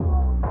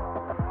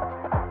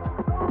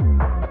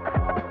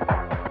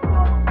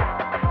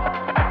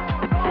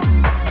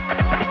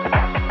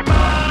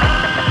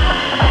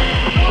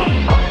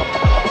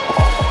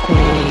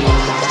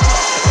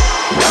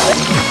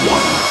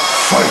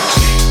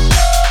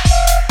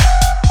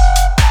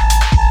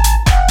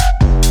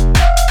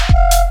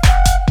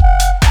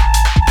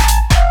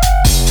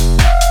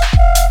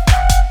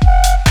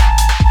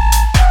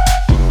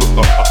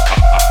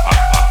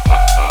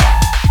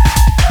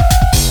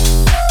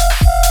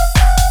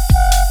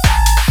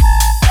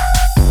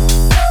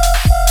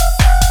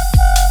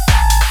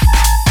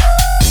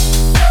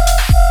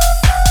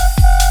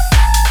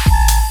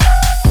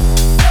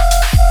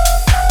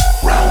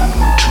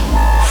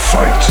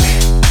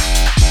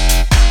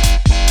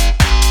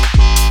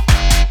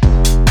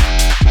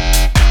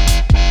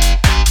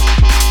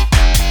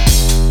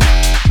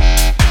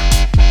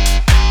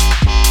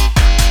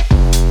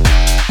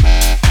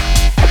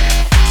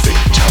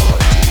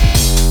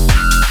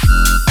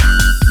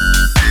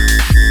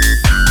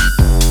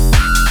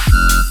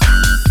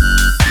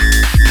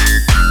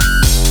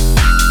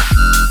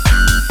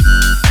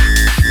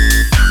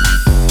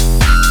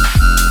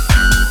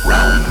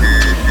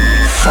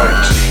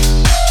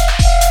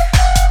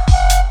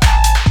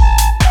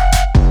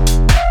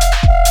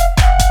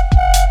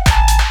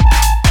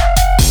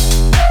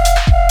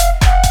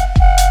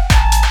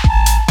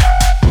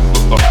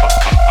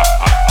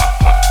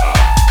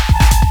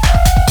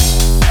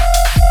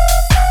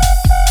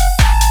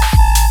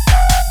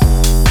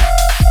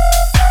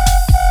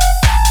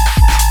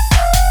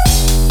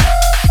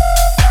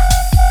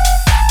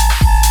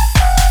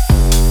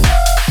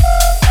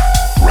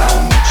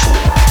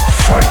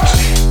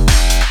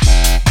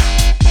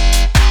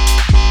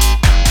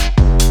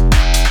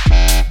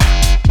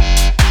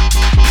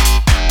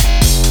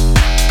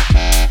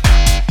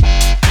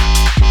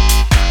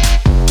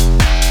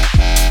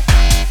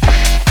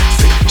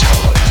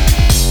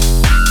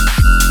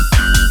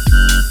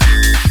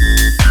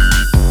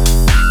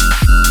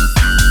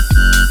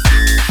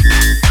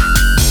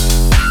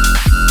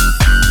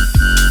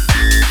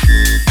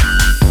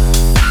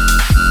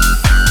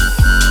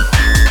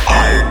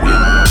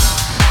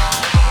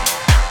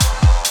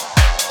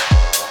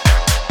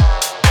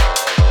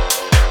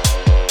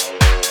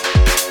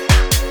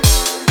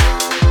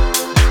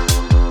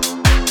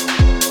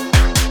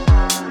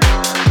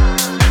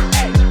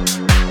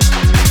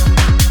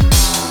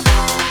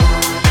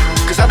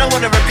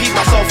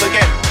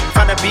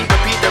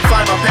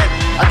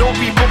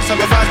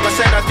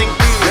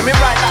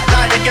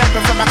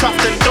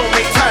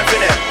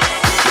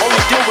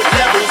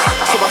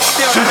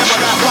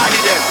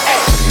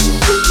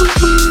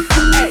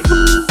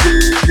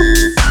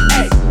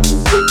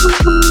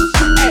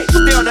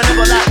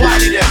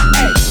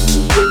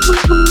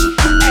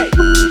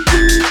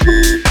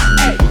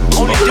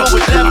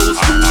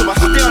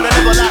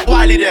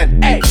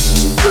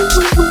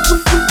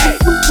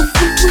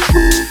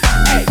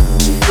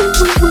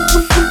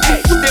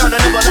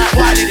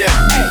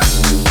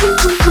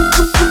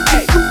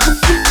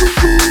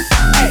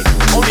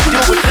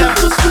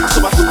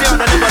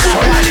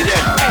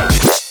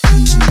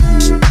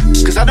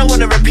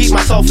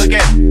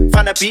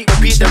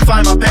and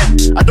find my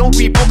pen. I don't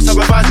read books, I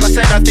revise my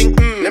set. I think,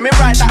 let me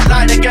write that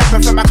line again.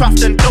 Perfect my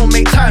craft and don't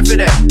make time for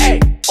them. Ay,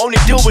 only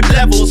deal with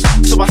levels,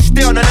 so I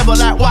stay on a level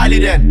like Wiley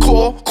then.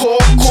 Core,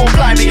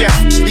 blimey, yeah.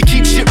 You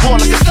keep shit raw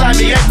like a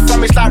slimy egg.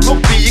 Fam, it's like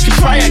rugby, you can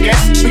try, I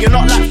guess, but you're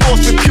not like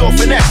forced with pure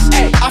finesse.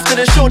 Ay, after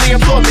the show they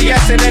applaud me,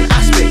 yes, and then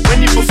ask me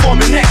when you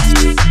performing next.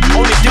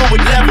 Only deal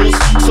with levels,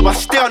 so I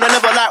stay on a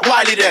level like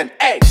Wiley then.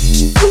 Ay,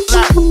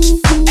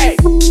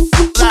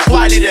 like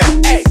Wiley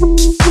then. Ay,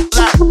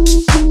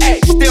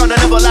 stay on a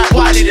level like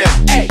Wiley then.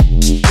 Ay,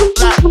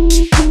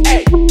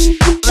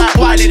 like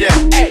Wiley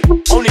then. Ay,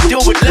 only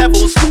deal with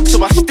levels,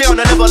 so I stay on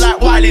a level like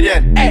Wiley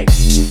then. Ay,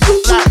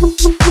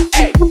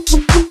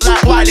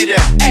 like Wiley then.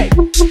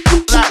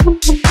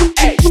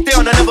 Ay, stay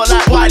on a level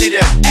like Wiley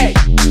then. Ay,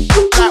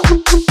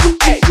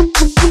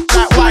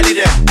 like Wiley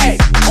then. Ay,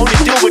 only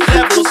deal with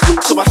levels,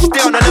 so I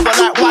stay on a level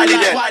like Wiley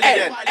then.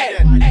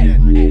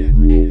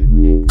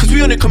 Cause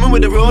we only coming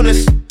with the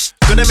realness.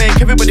 Gonna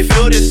make everybody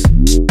feel this.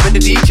 When the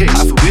DJ,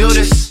 I feel real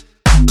this.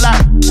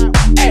 Like,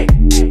 hey,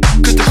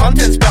 cause the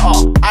content's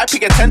better. I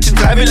pay attention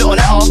to every little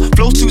letter.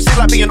 Flows too sick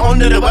like being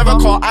under the weather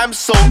car. I'm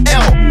so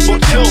ill,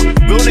 but chill.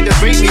 Real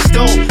niggas rate me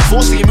still.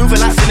 Forcing you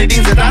moving like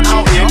Zinedine Zidane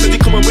out here. Cause you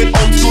coming with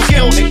old school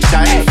skill.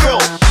 Exciting thrill.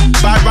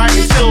 Bad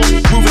writing still.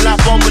 Moving like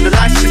bomb with the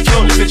license is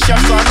killed. Living chef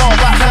so I know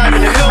about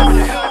climbing the hill.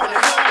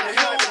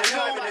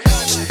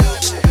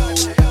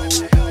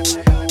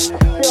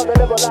 Feel the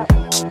level like.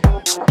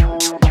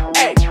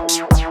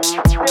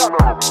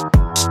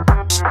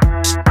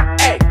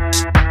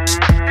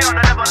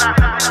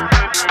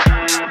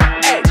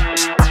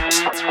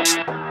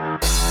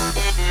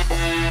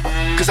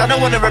 I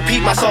don't wanna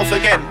repeat myself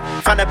again.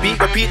 Find a beat,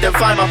 repeat, then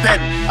find my pen.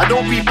 I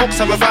don't read books,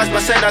 I revise my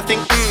sen. I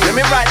think, let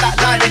me write that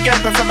line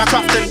again. Perfect my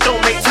craft and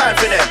don't make time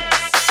for them.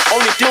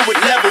 Only deal with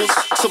levels,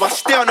 so I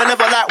stay on a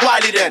level like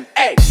Wiley then.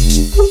 Ay,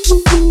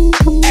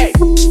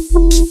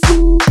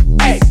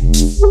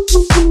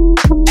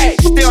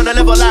 stay on a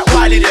level like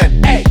Wiley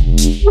then. Ay,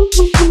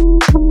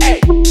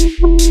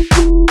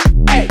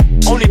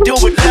 only deal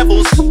with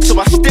levels, so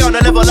I stay on a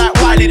level like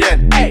Wiley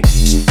then. Ay,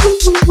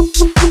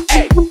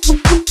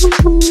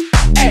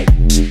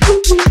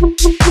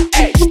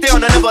 stay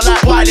on a level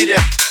like Wiley then.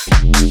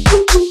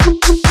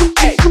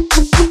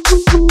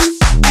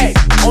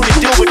 Only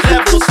deal with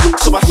levels,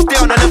 so I stay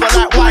on a level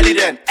like Wiley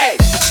then.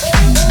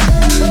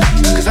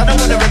 Cause I don't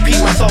wanna repeat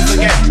myself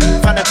again.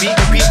 Find a beat,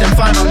 repeat, then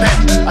find my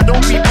pen. I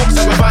don't read books,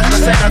 I revise my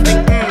set. I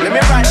think, let me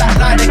write that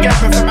line again.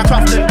 Perfect my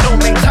craft and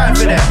don't make time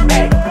for them.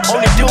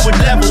 Only deal with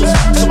levels,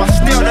 so I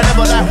stay on a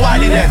level like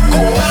Wiley then.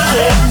 Core,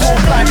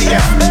 blimey,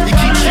 yeah. You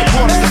keep shit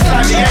raw like a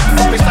slimy egg.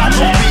 From it's like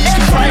rugby, you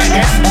can try, I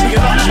guess, but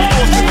you're not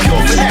forced with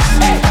pure finesse.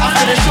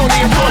 After the show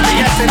they applaud me,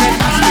 yes, and then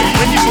ask me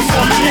when you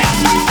perform the next.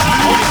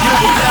 Only deal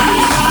with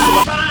levels,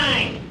 so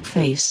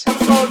Face.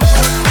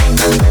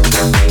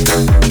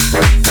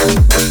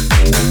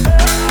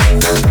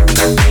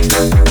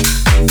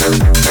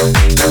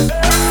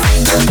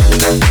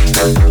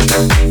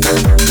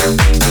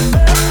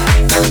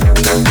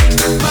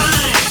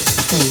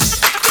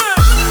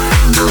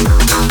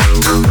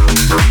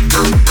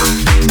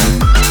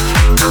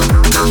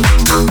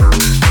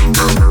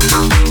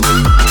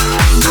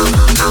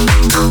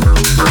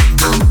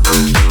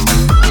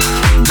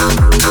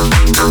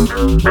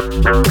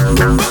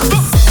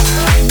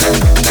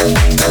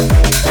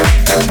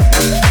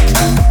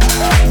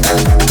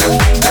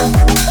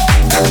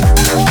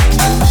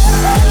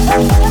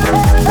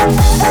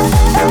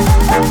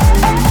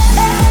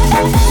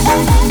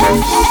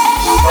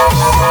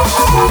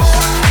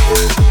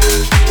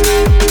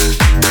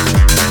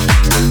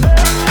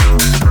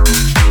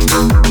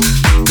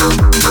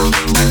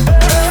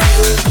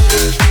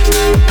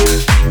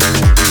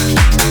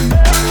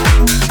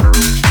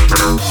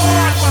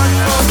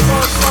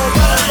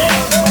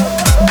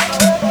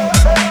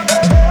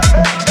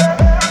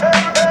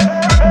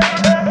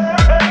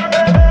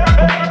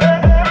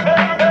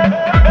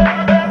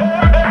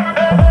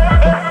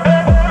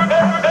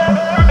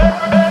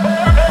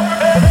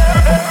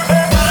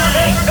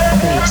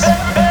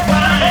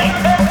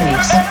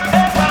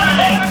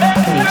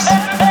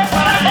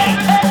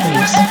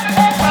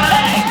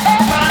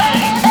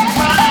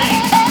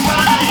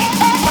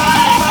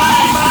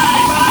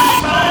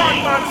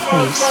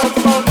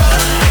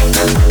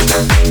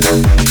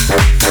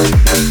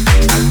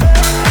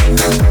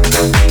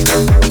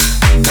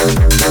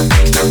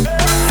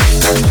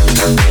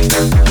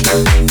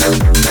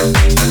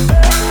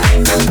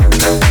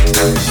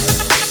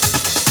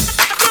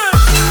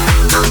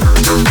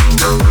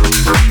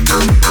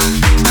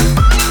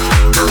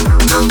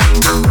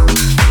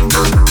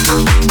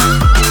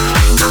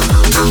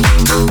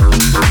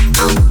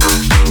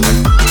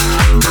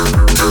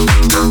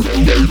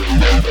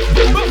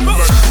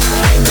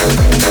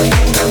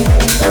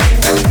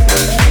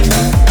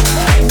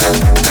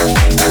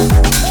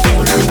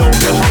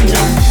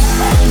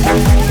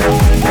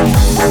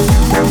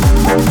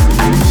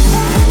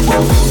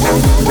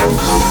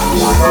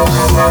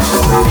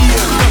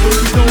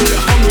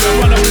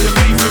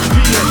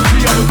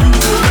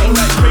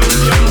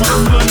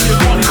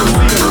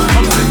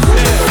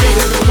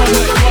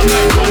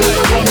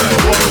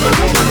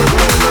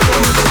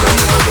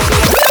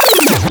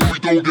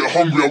 don't get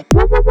hungry.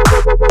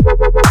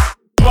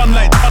 One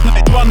light, one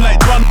light, one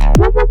light, one.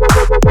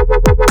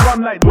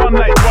 One light, one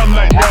light, one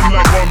light, one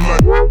light, one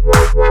light.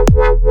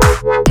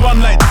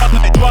 One light, one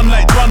light, one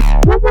light, one.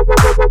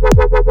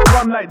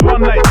 One light,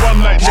 one light,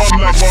 one light, one light, one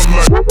light.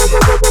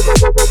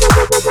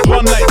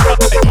 One light, one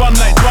light, one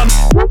light, one.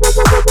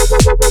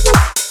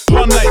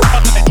 One light,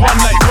 one light, one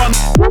light, one.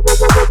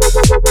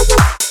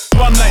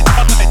 One light,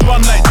 one light,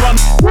 one light, one.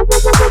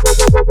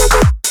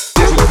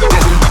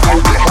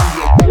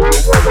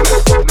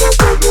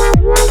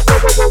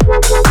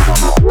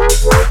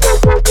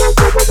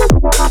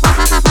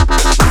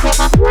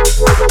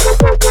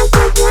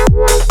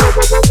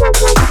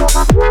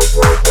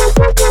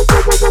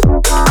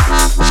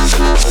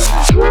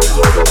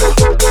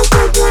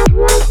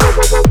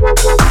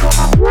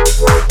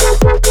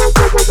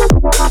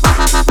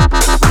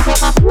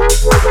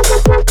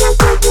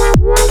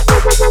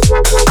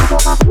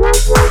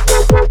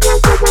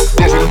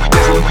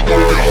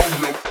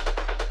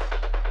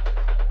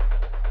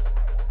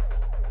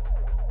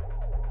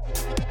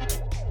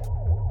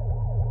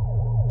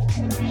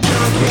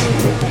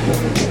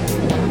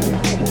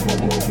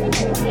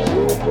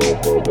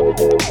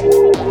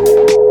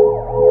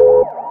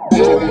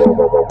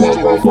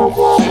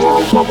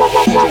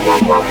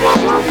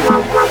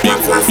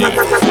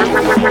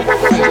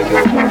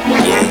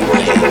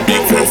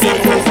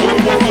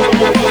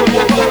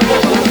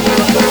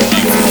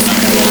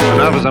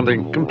 Now for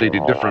something completely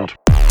different.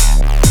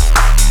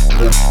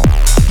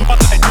 One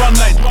light, one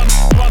light, one,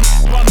 one,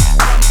 one,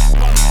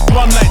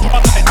 one light,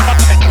 one light, one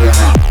light.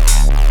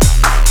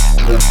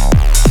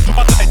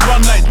 One light,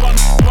 one light, one,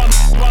 one,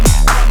 one,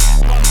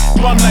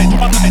 one light,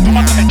 one light, one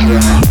light.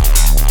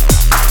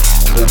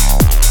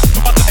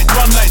 One light,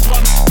 one light,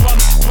 one, one,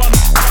 one,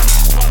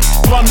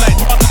 one light,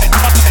 one light,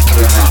 one light.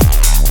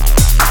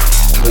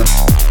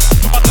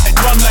 One light,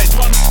 one light,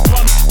 one,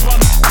 one,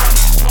 one,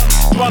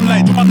 one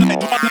light, one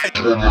light, one light.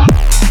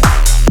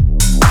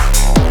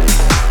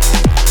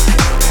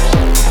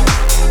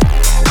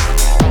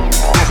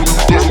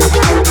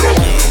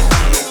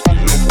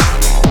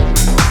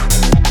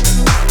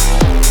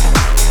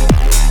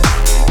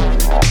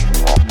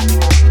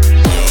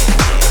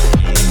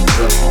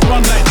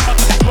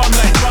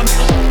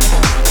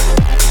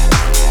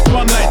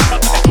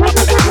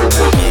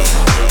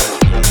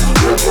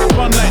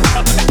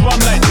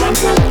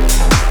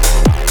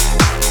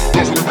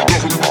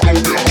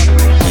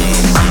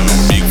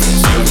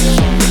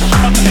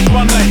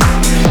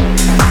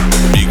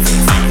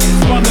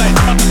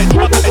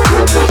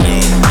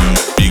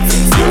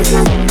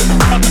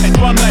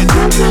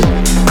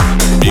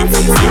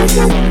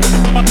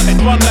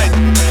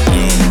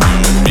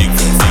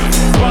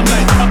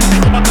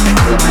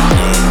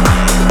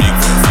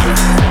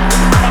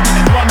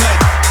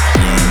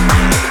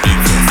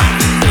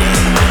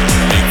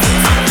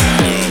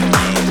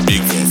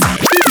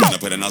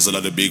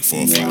 Of the big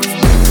 4-5.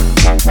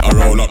 I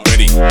roll up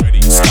ready.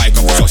 Sky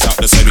couple shots out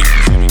the semi.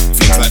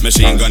 Flex like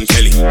Machine Gun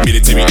Kelly.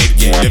 Military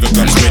headgear, liver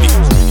guns ready.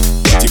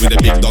 Watty with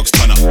the big dogs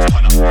ton up.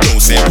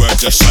 Don't say a word,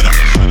 just shut up.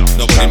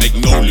 Nobody make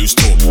no loose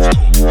talk.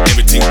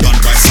 Everything done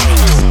by sun.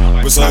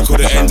 We circle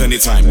the end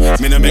anytime.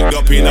 Me no make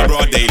up in a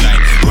broad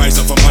daylight.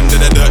 Rise up from under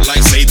the dirt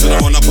like Satan.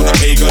 I run up on a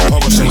pagan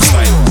horror show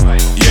style.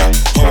 Yeah,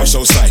 horror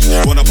show style.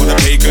 Run up on a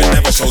pagan,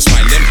 never show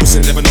smile. Them pussy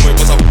never know it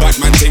was a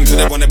Batman thing. So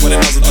they wanna put a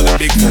nozzle on the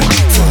big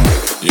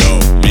 4-5. Yo,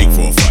 big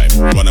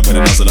 4-5. Run up on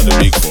the nozzle of the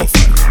big 4-5.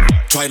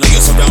 Try now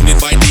you're surrounded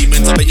by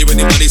demons. I bet you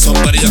anybody,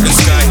 somebody up the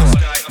sky.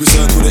 We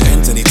circle the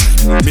ends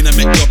anytime. Me no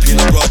make up in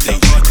a broad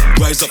day.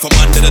 Rise up from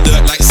under the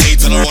dirt like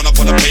Satan. I run up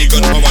on a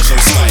pagan horror show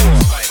style.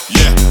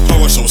 Yeah,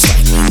 horror show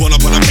style. Run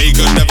up on a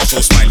pagan, never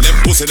show smile. Them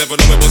pussy never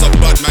know it was a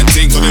Batman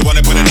thing. So they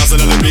wanna put a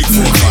nozzle of the big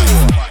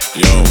 4-5.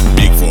 Yo,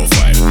 big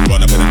 4-5.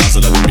 Run up on the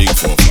nozzle of the big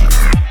 4-5.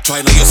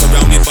 Try now you're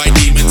surrounded by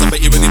demons. I bet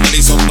you anybody,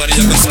 somebody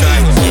up the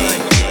sky.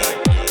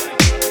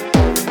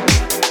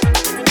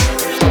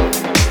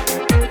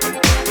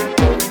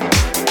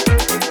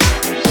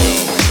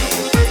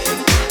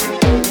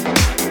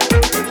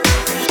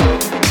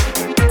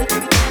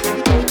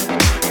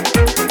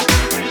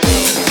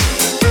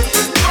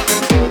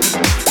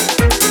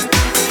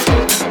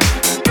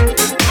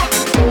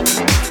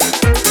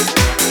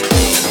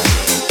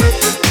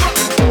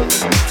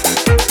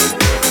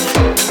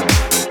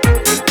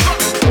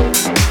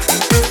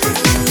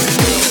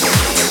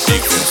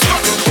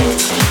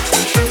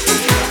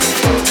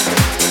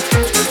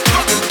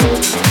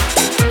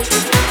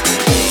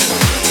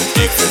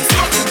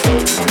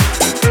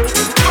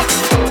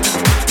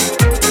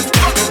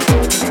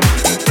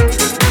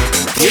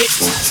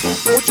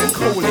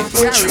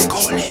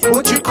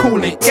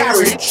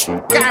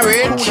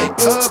 Garage,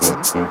 urban.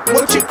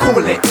 What do you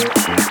call it?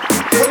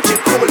 What do you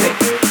call it?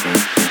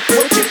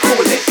 What do you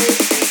call it?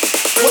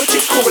 What do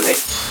you call it?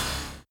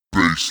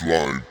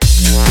 Bassline.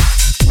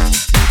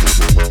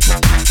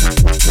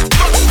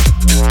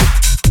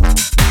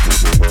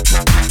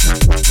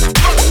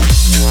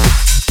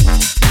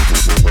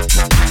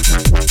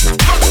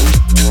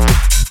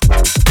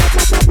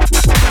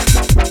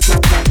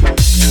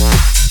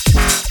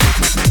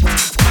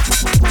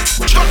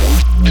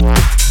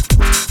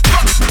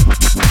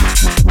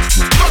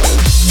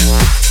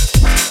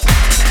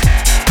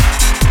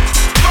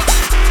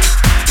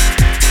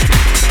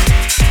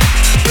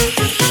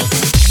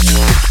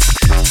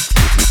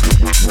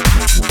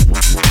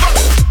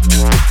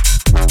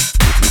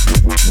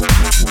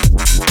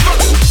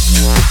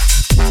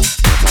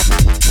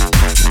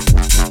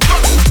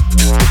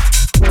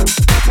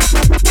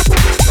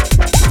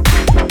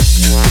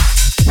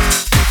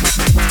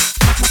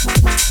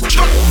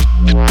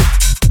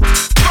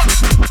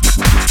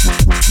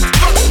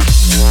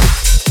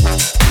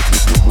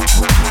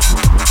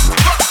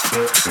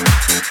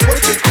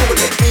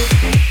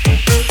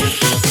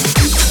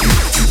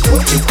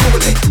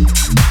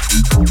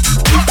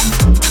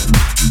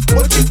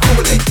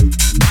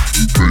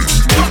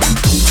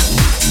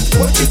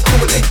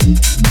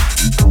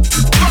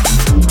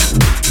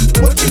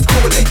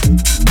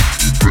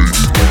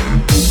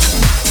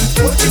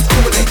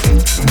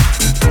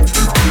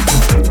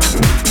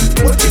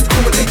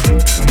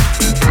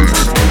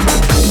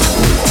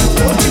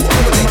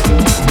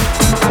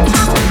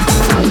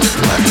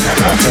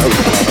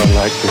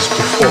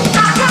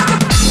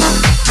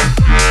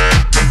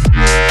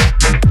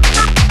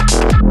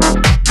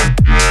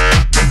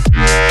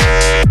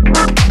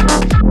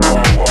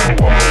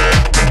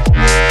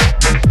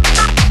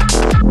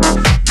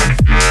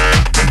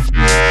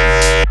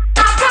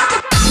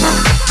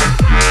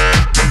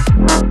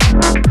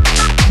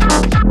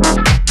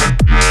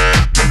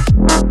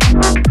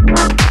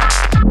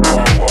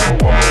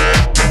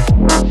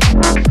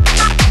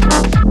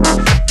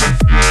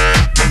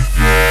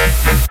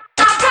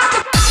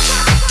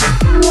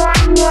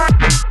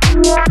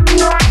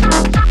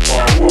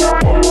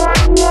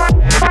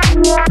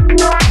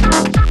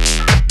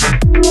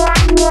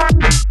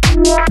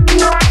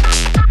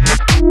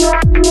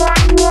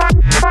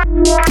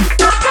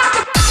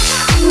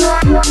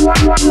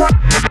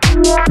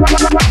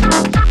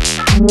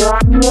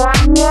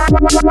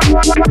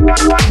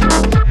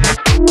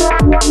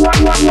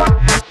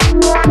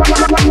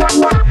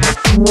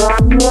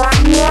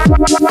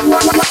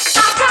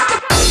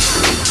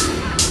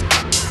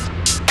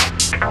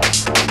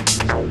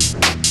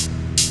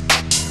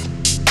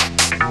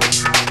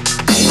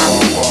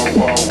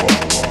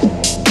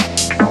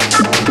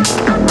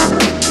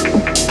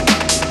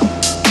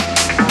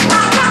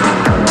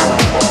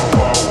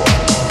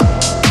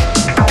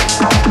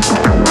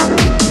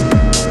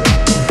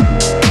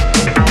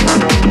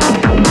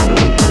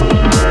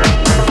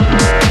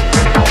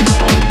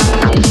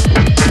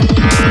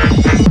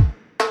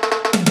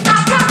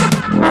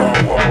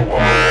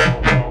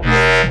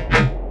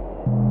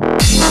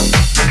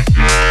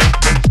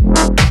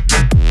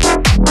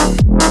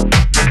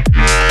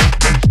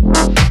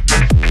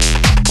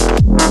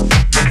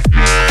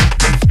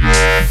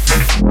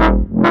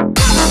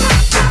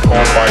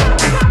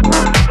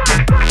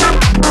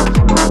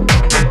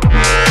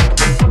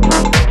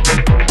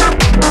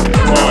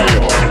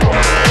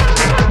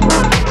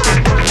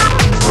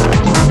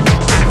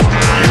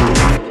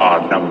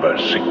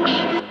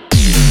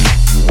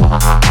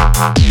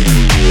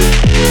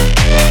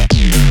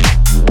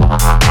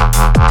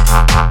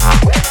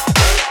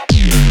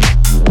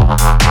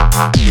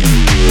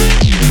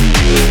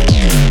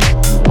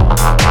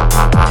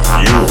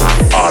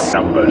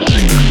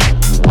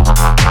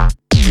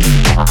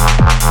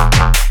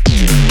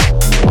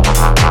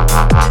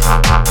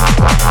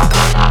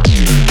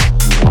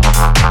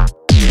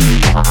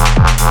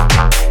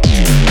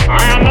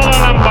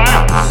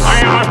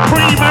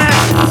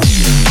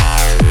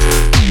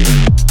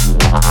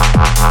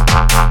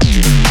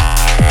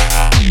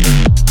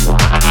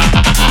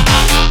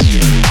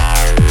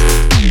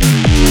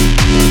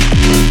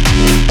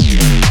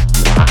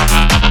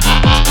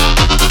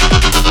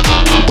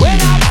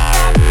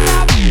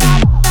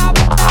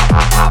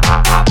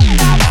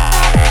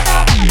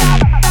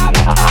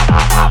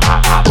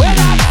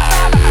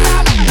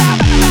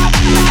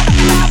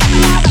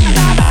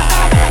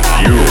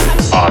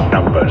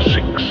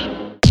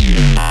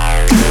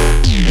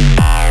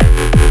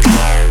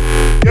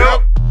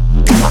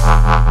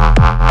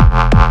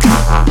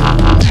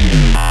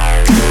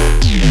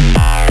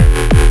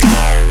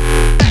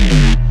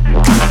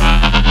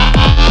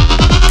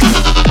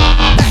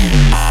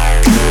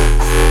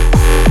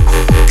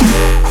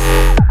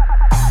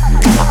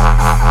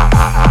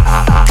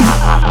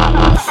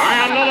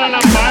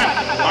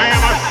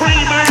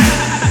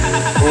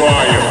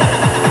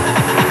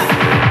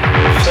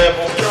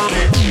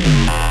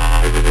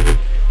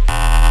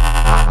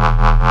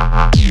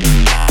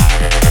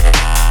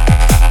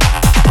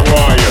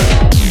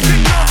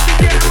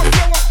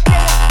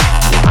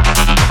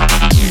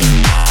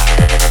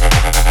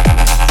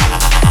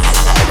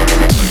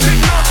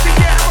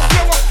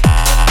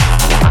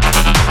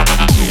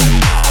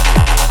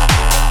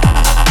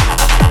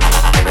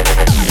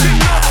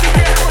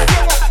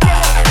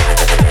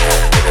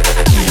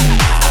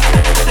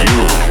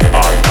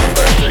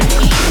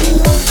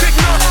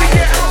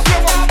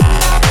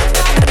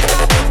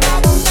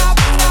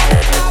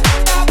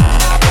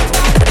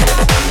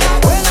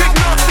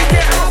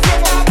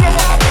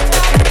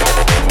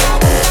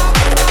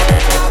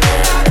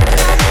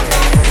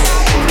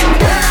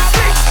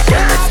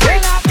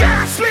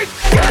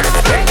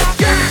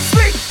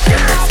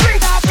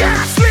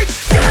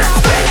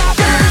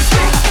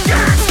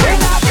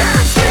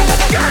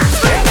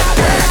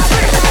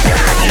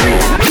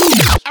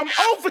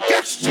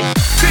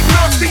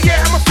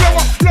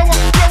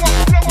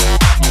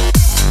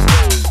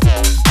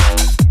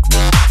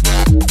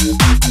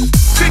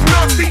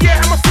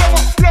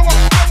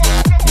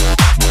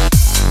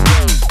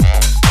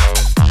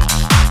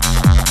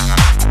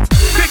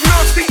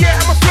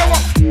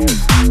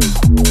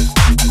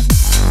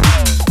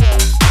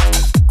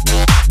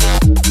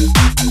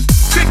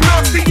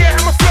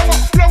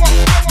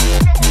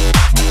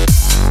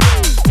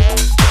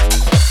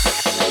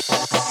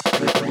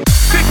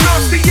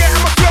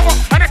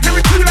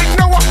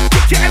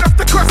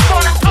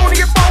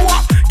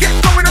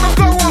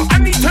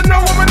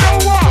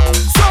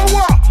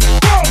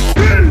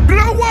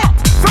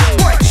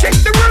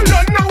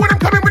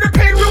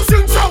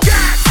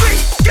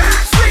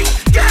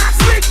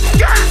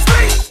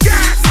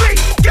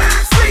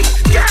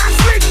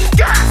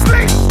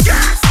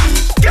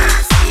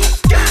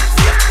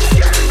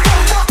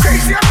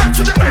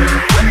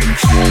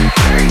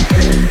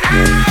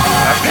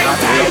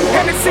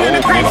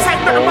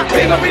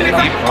 live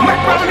at.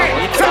 Mad round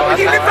here, tell where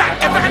you live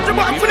at. Ever had your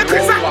bottom for the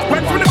Chris at?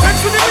 Went from the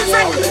fence to the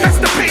insect. That's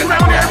the pain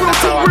round here, real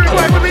talk, real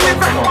where we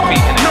live at.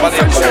 No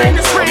sunshine,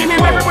 it's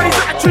raining, everybody's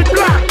attitude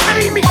black.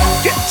 Amy,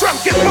 get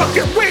drunk, get bugged,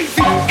 get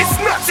wavy. It's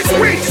nuts, it's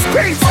weird, it's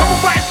crazy. Couple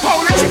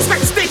bipolar chicks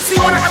like Stacy,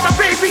 wanna have a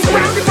baby.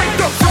 Rounding my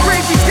dogs and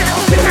rabies, get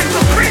off the hands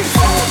of crazy.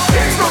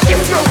 There's no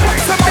gifts, no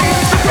rights, some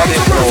babies, the rays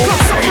of rose, got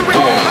something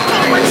real. I'm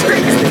on my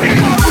straight, it's pain. I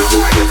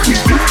never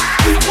get back.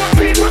 I want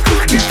pain, what can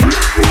I get back?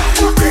 I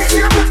want crazy,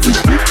 I'm back to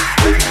the back. I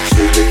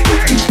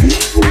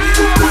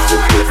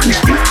never get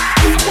back. I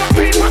want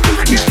pain, what can I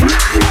get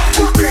back? I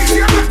want crazy,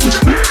 I'm back to the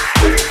back.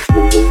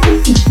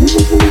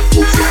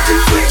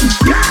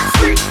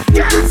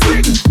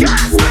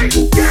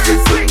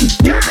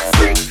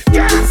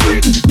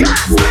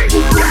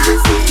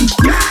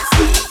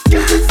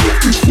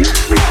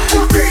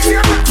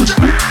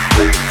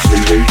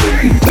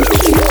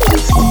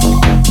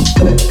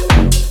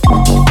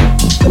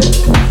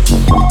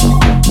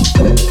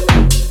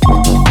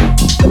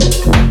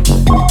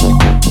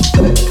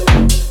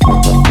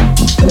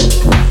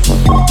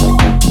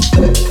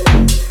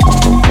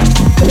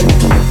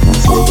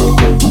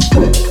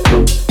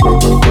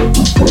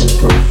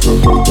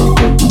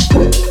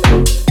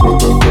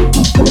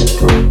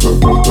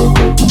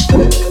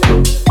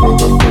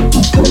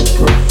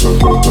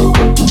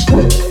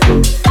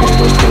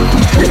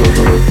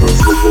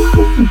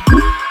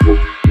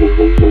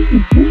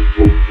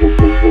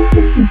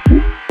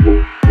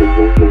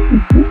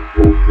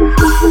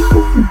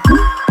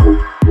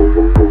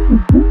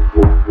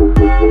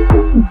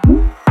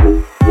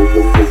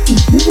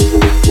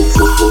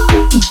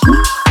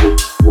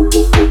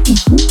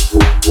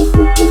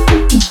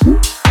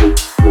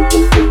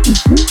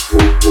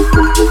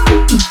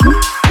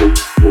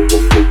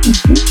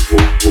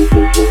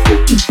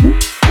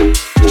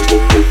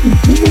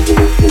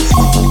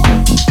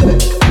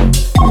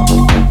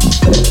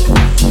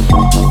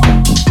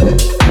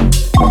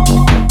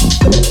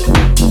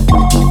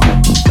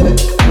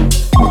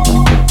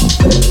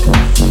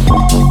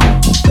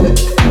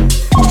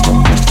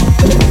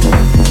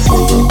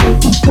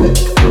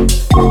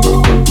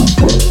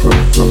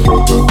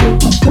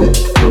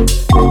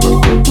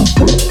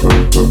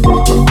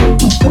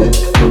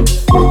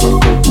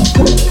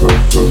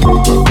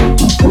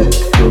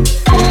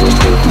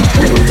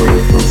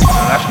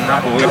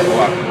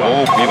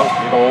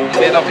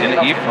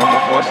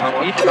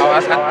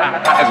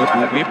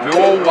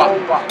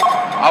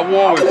 I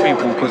war with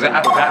people because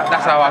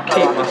that's how I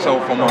keep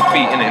myself on my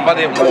feet, innit? If I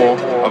didn't war,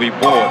 I'd be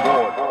bored.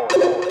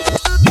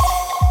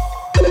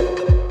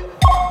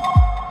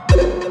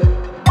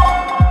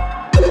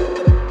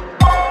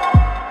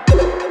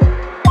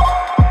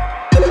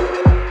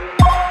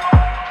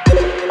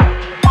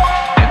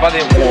 If I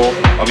didn't war,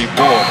 I'd be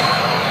bored.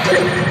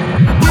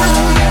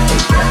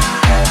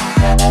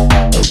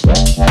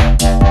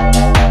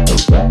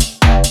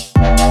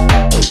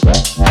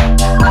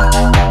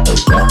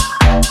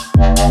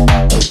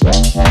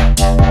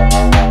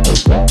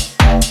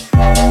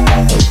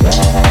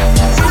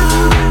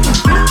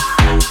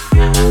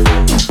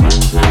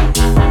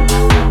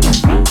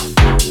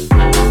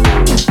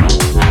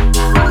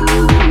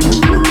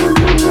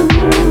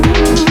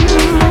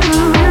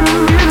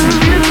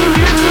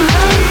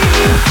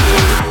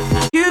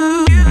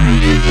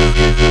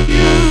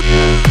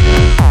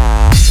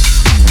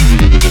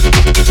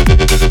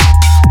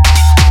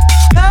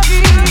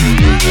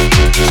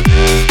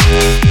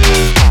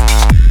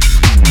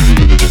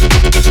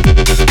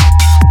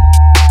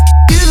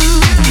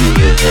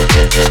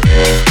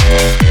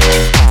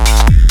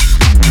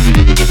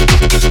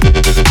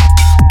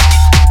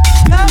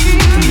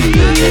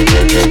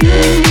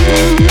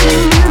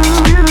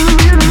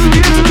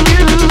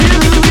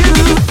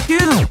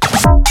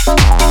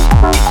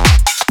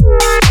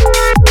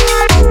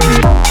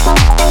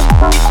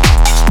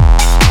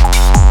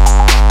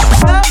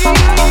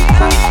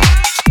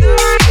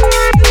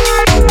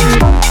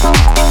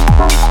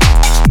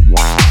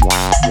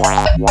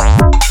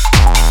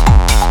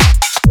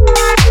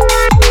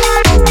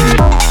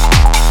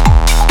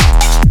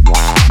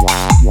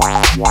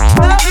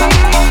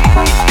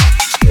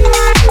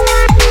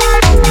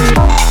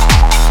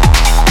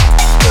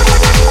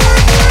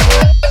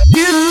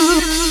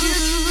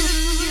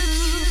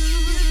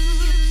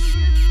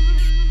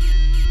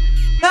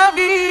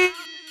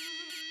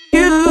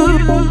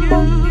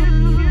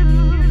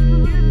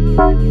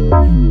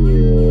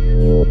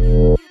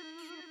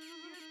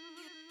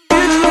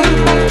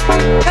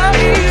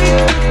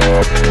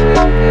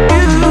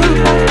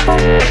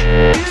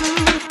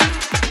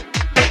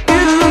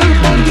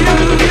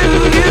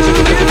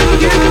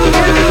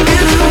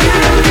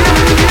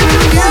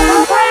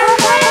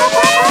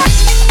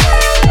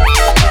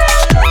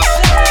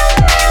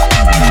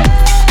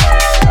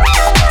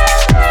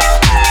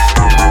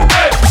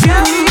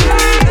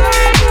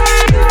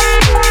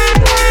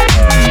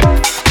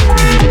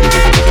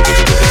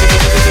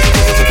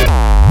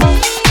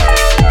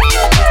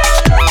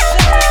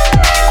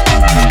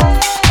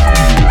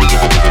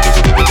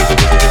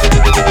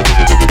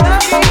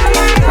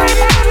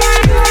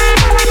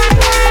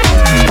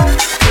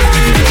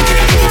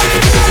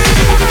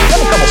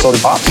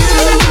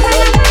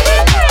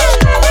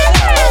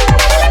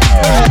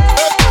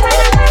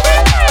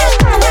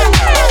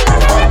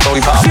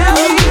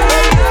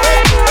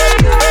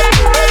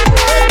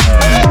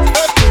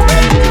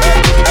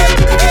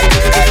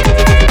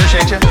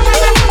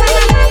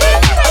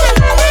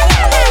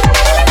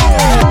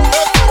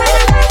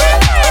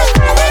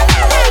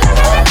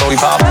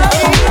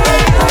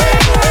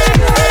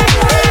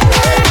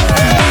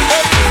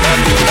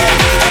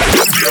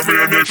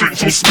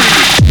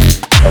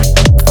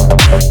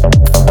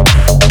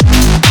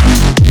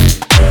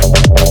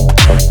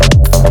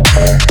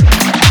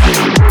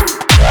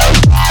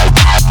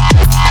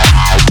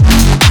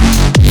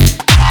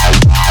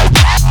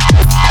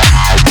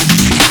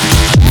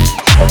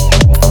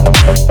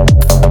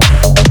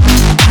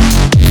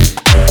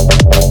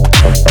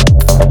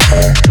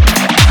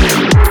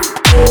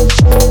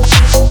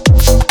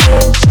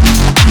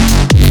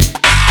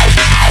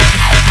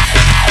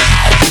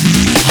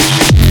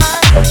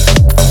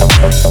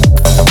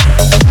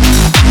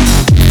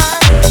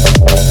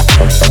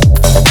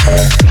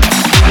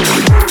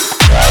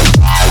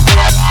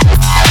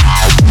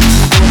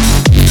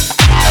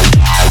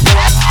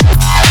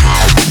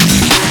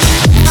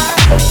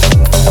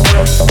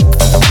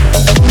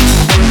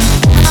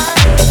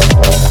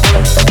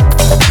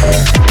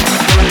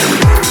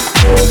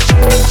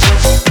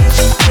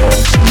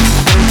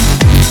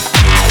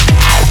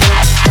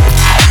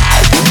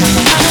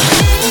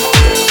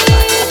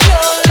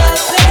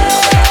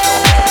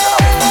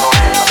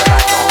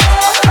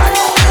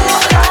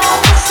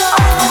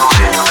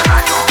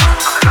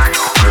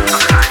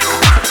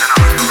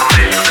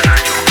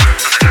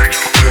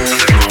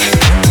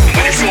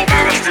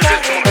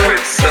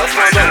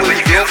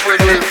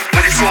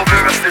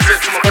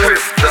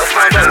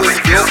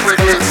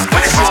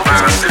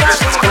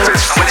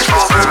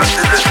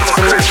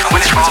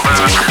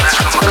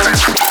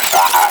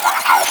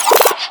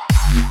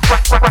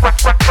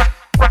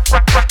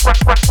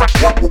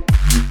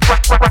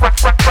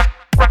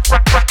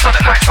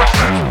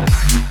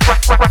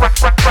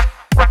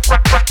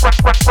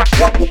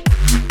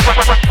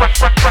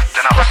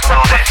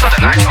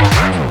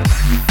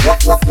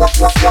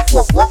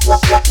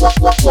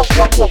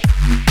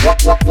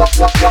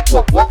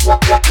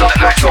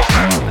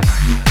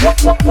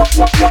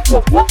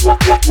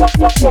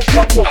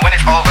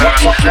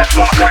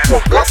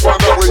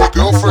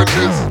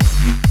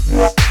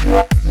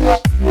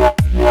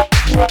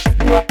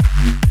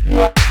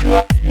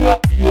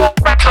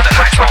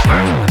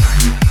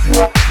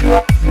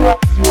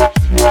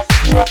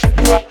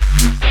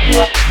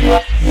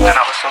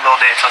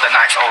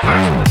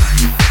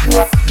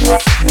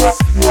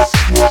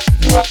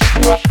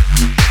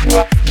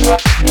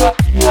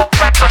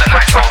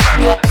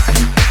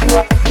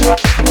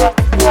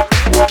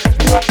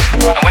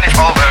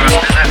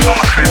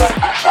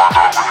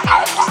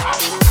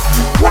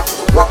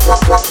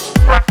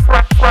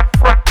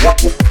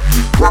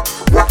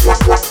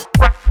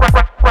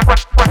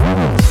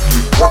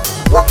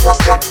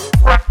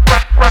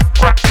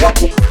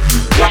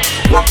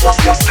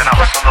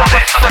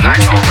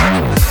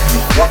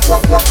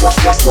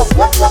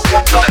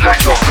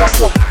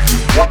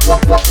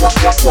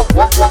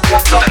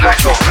 till the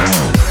night's over.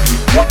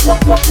 Till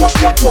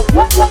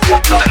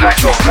the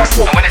night's over.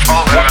 And when it's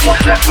over, I'm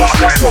just left for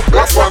my crib.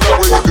 Let's find out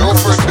where your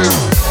girlfriend is.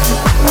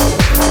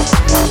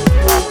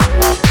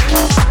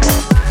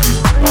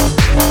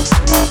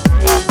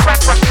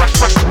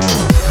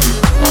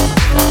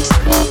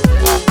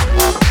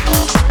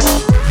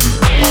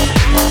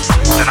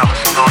 Then I'll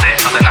listen all day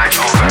till the night's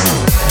over.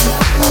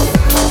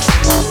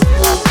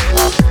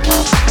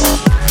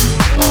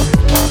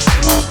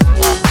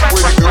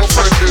 Where your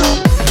girlfriend is.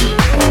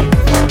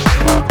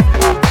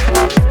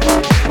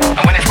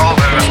 And when it's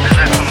over, I'm just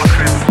left for my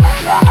crib.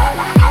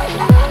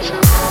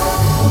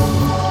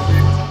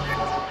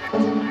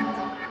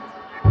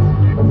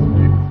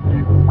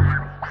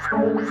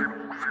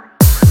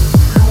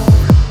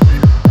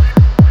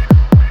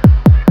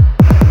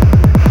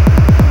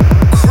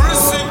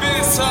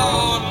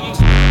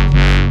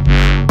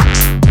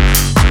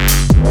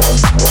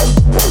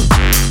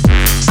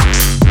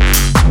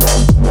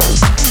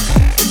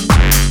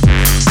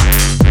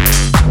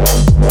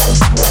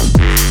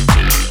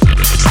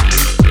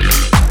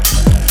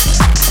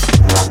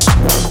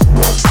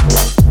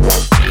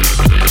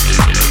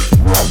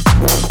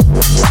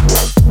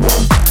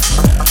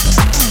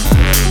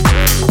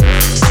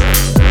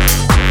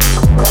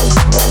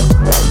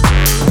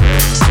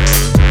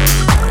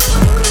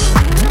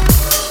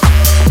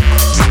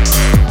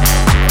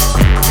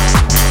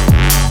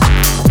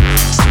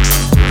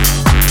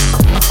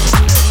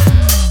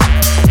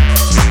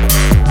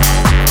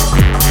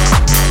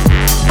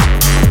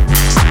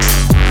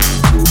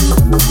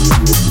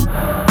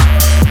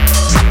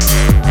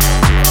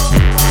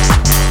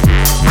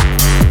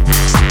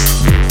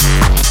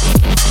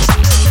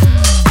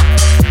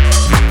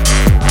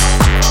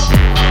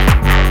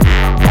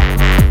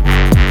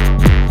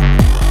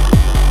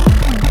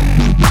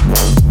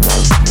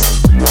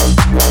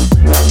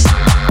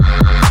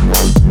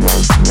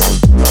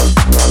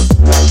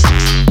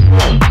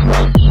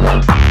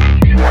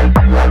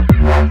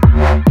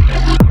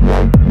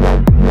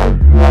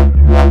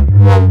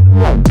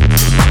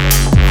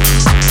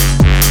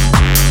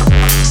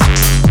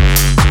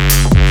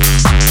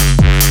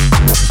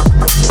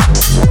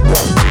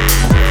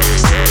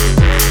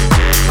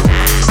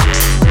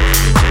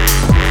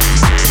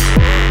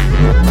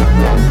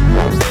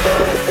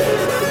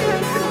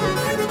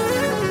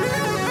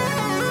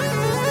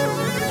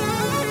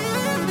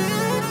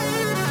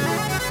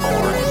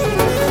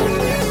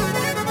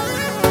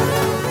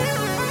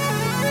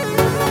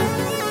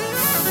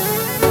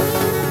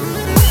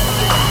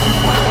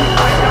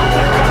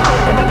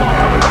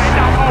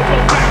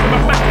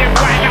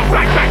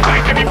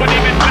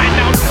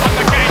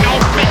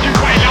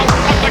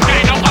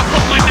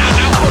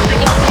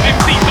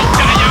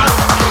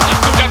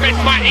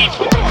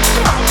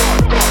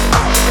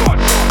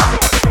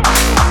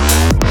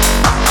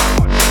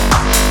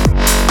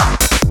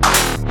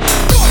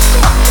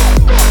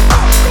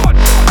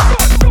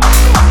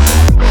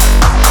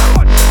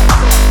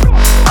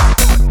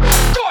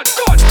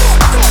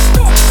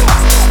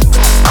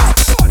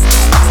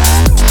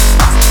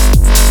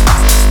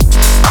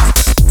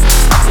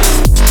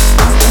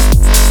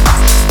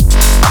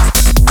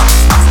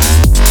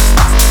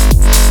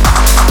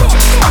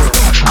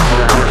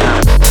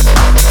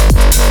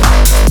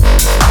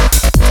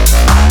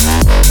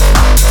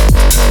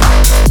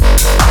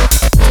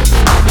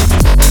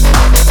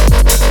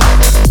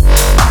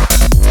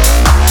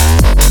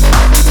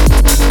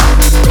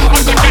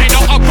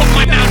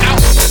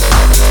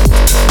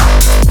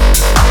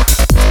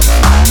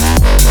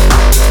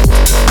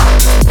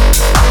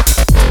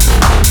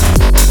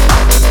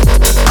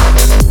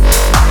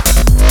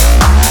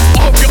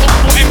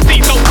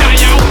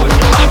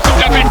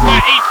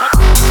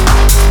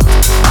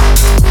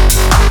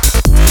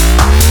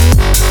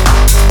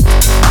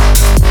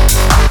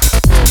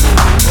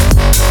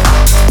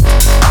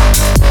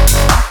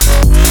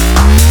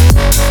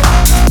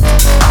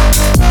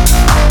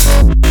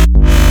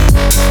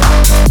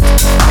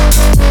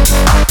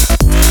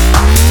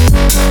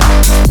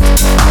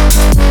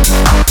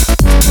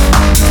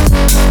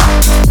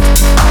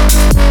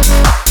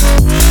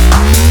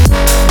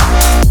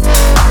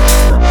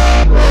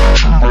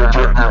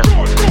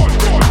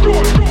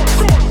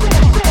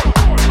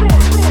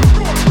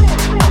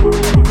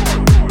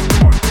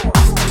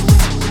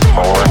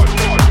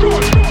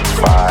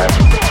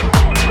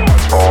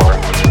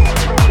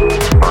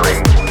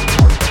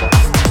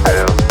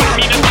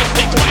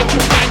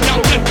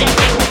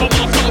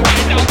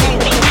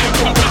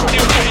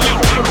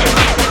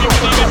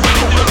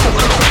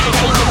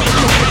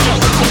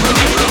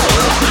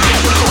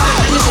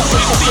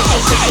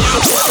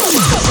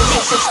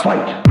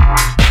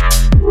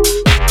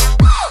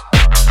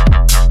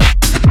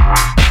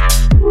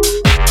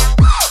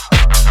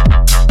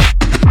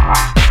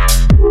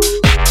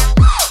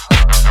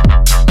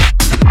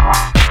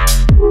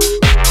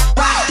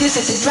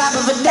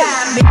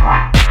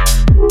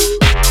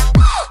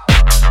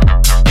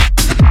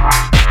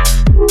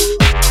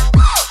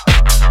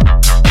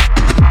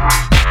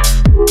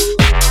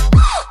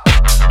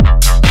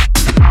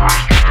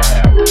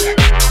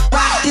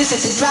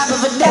 a drop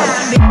of a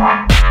dime.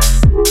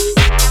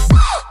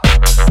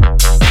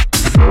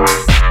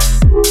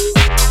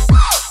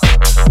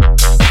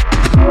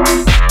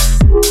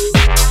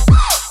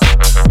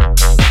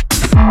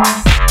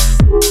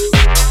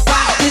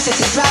 This is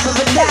a drop of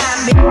a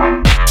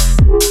dime.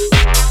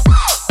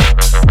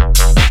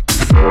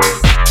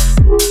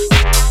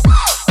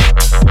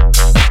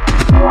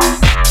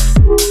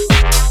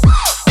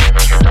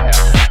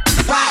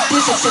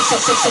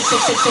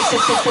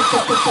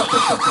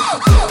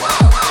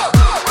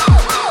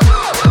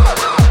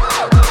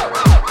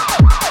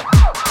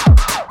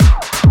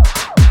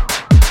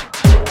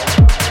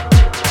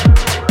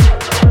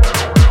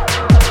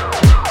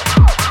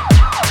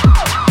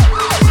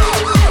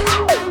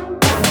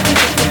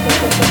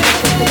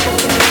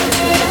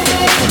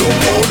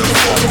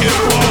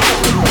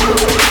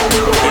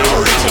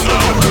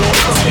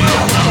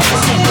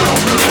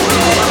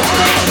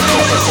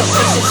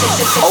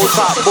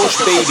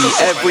 Baby,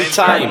 every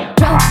time.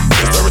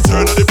 It's the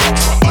return of the back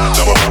shot.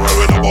 Never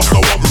hurry when I bust no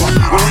one shot.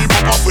 When we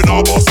pop off, we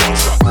now bust one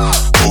shot.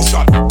 2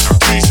 shot,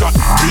 3 shot,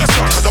 3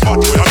 shot. Cause the bad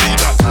boy I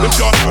need that. Them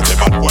can't cut the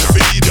bad boy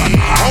for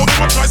idiot. How them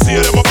a try see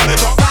them a bad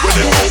it up. When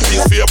them out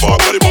these fear bar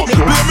got him up.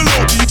 Play me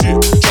low DJ,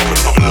 chop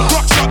it up.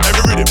 Rock shot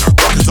every rhythm,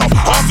 rock it up.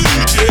 Ask the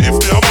DJ if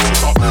me a mash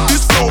it up.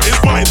 This flow is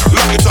mine,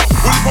 lock it up.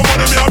 Will it come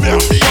on me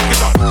and rock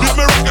it up. Make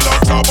me rock it on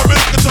top, but me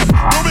lock it up.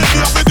 Don't make me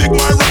have to dig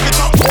my rocket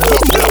up.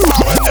 Look me up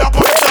when they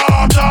put it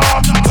up.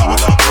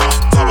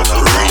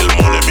 Real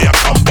money me a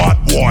come bad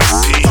boy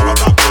see.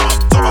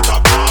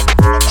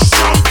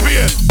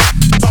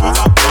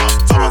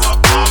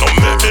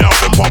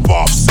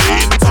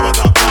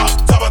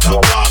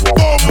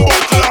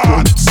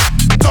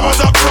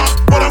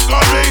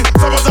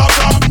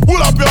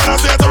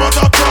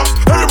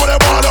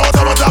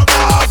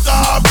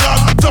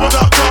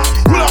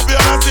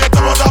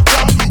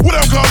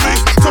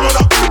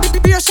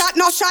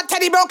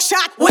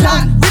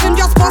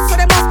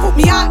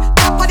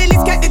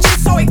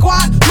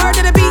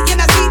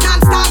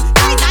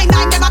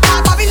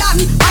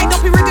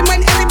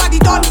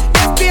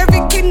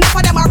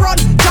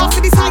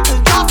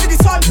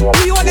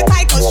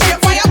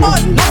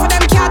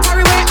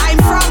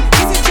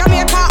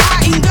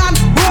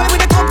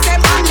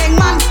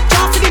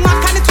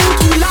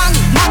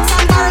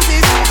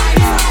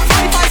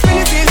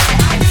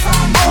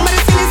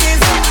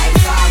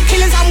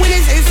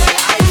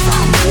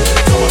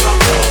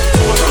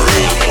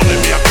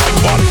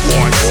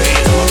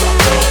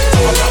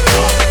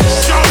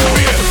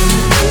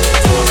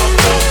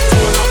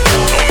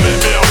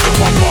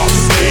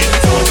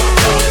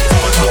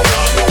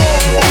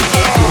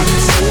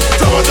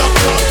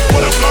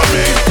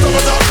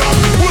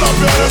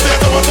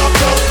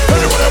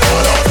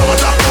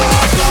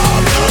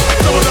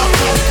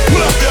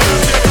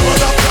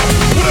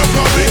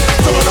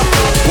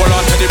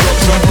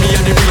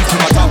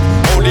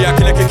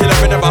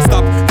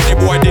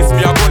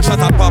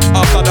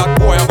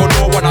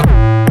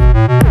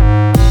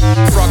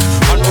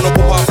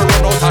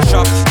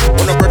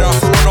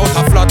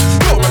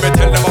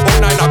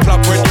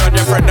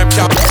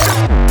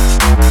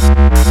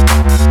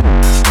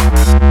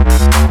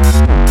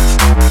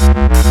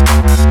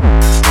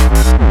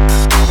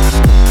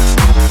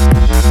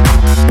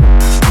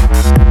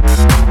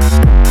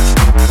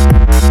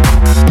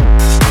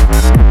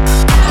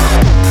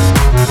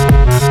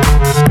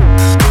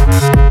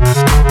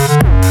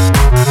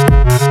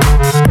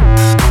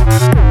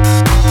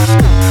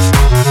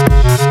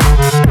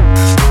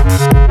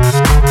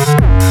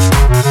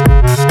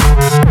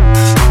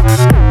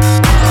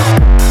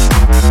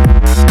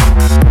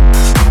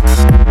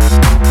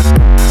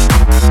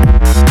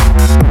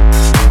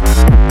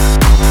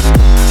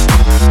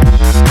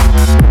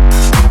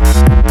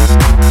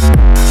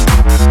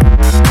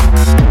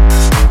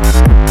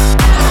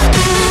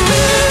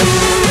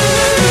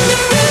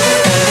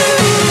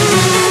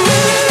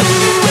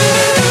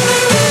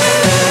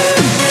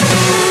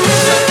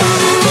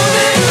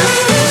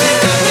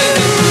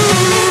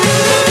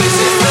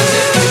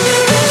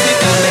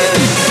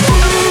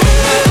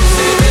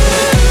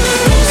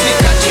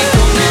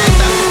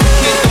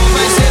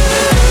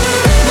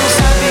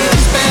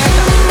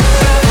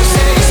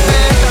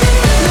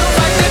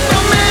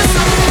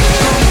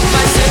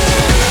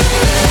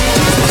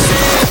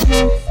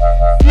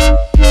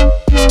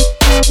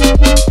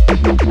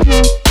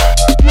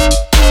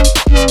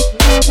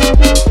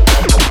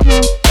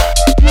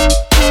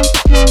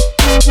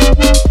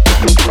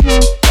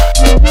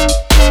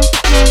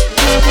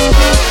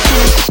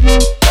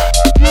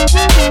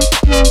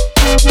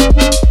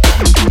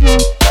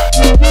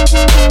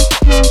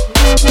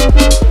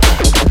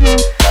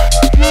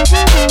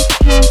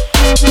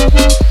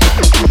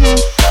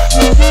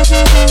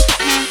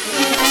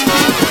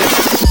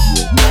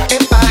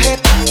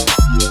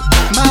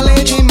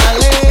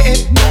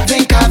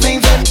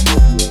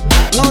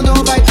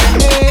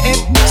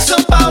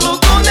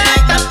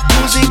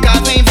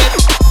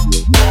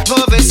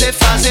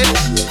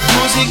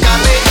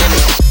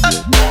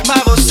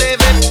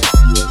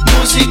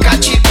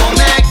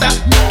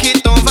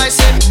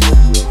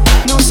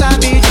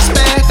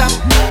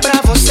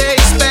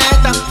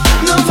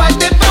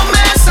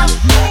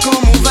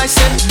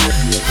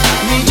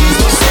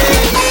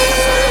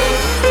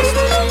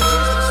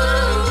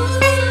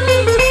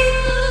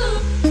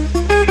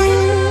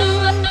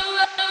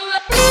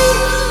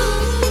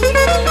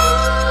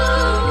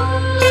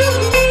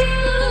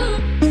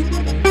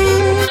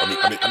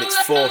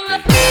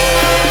 4p.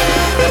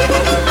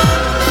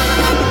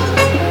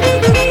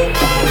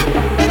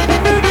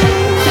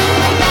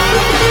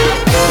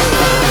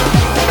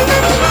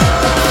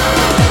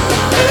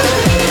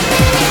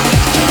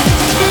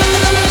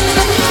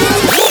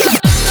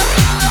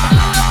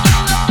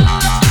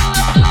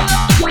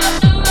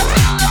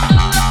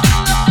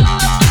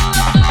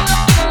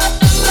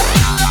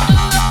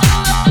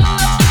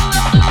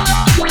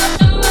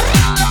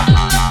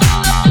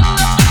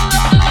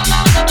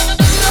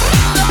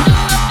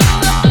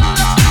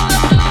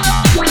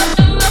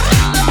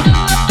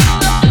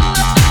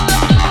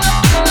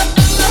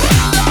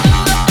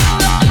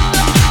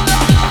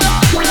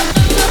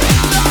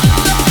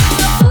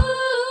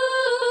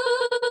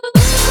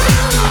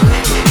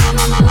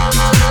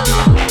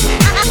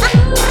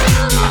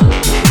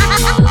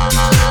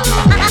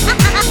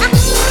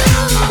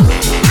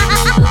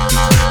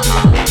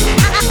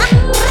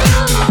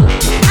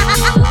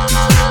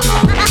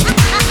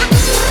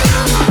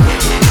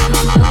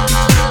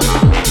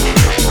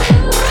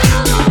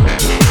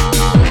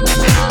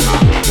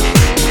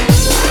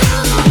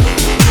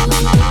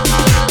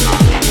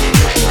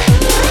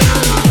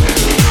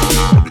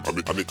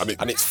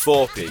 And it's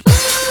 4p.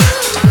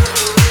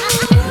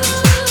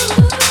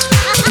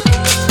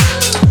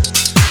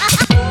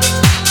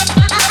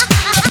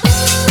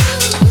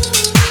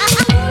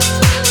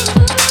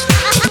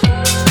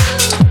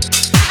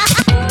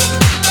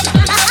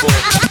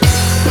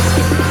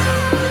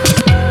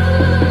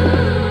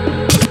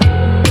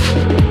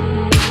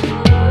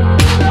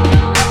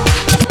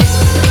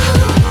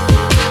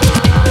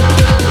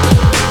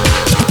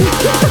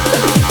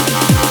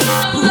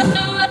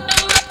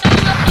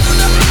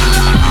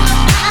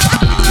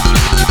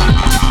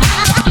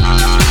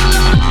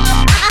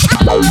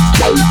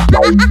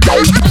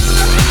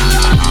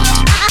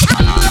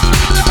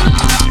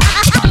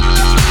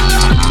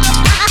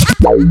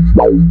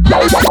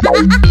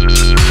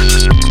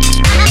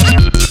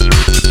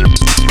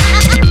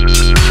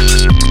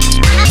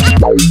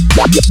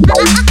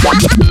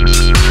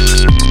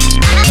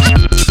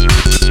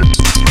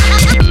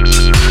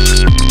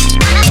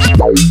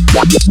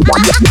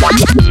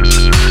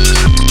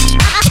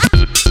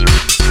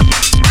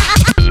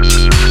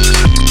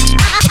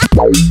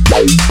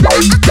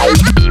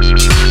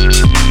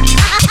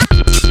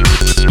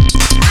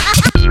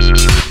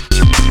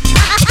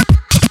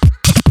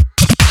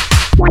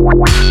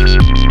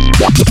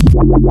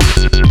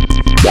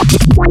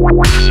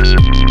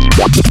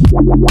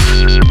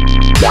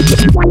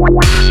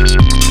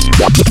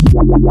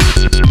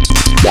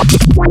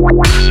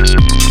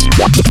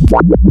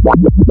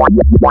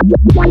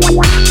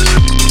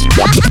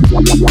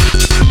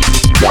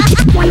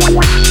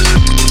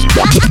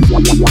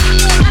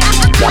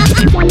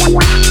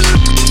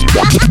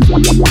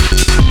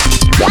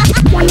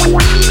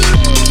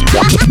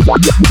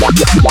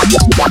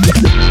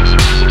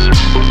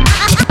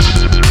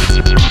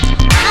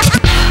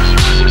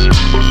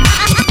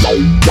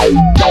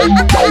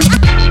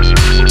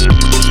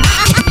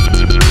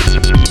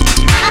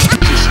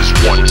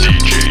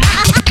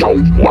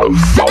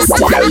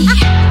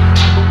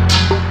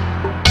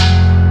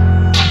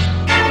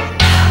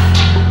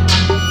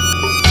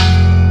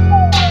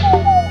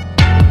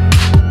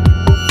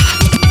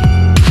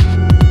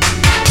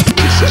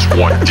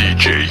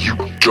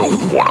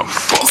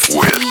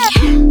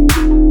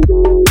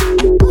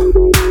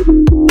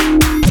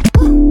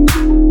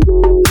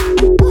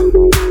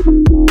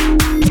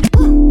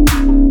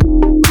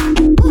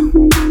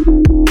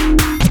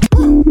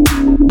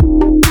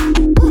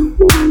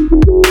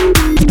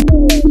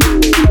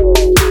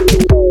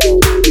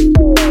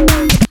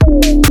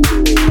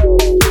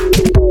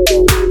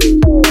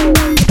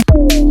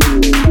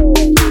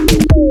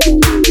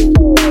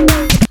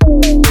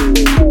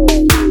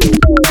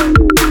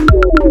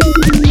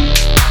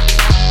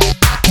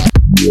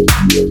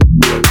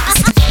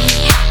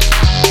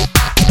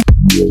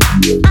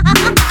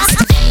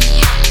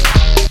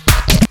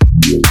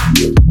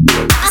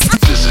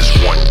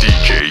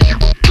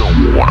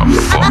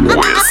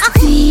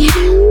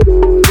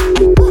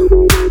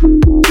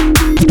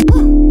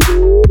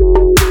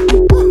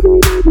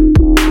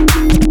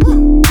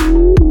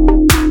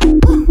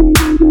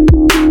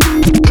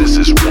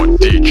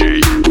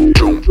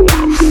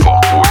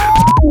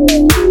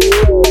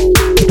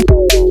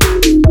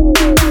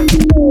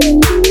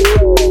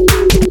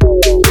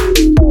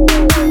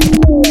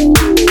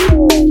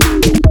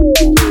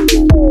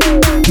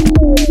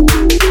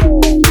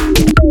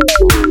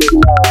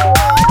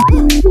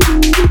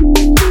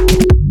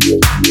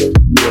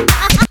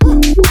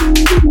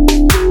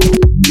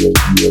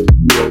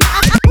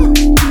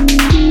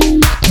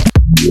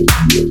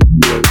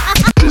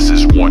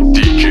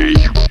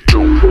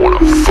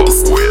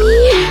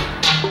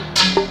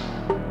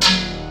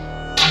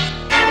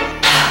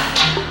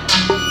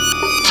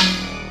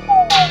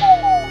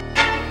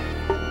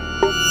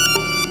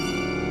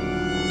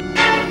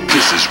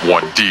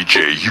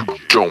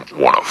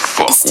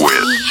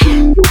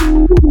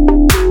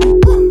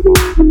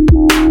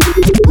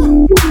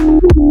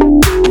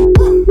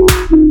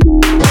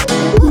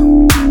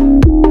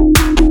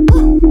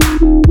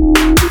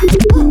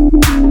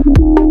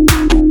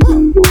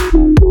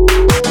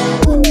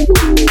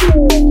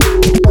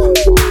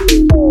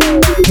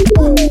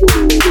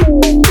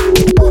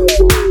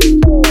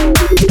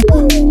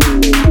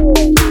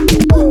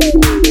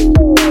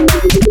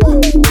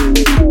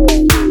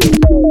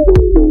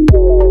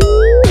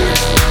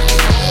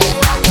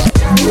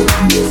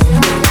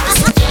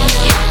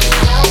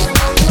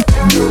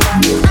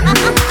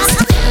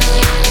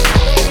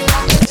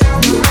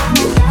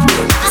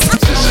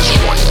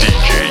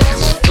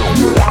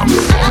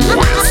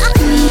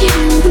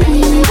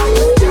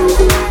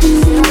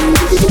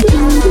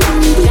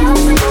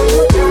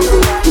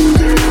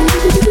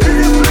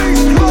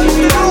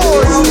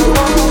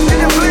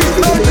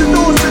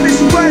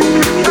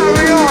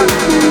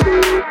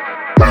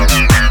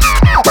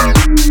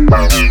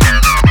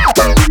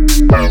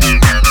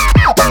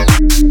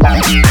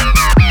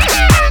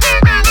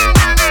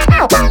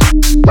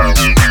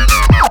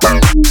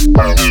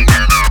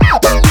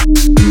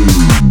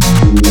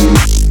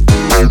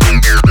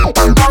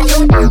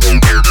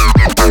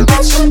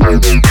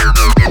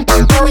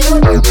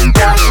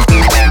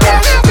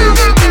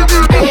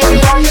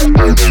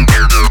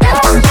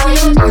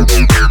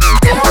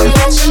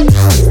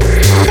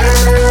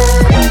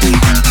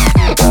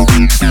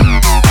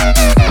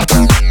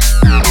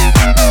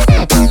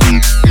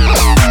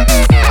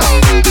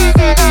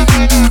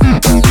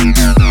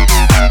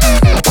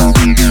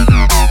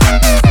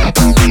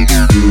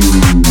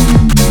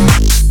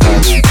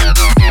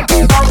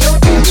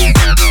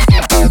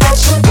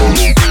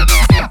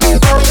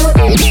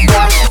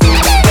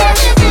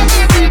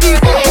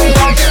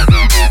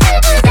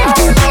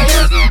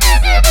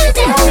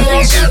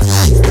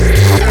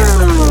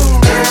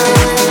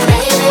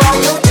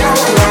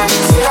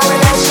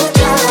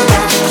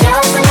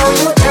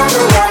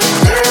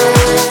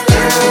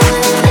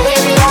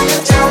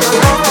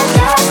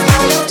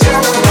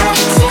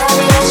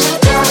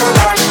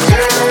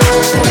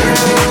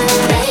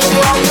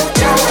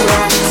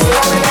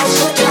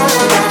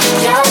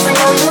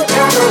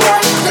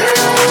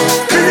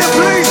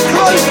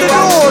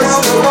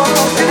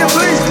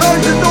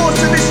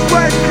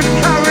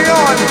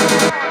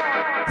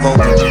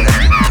 voltage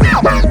electric.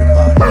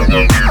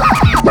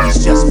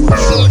 It's just one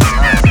short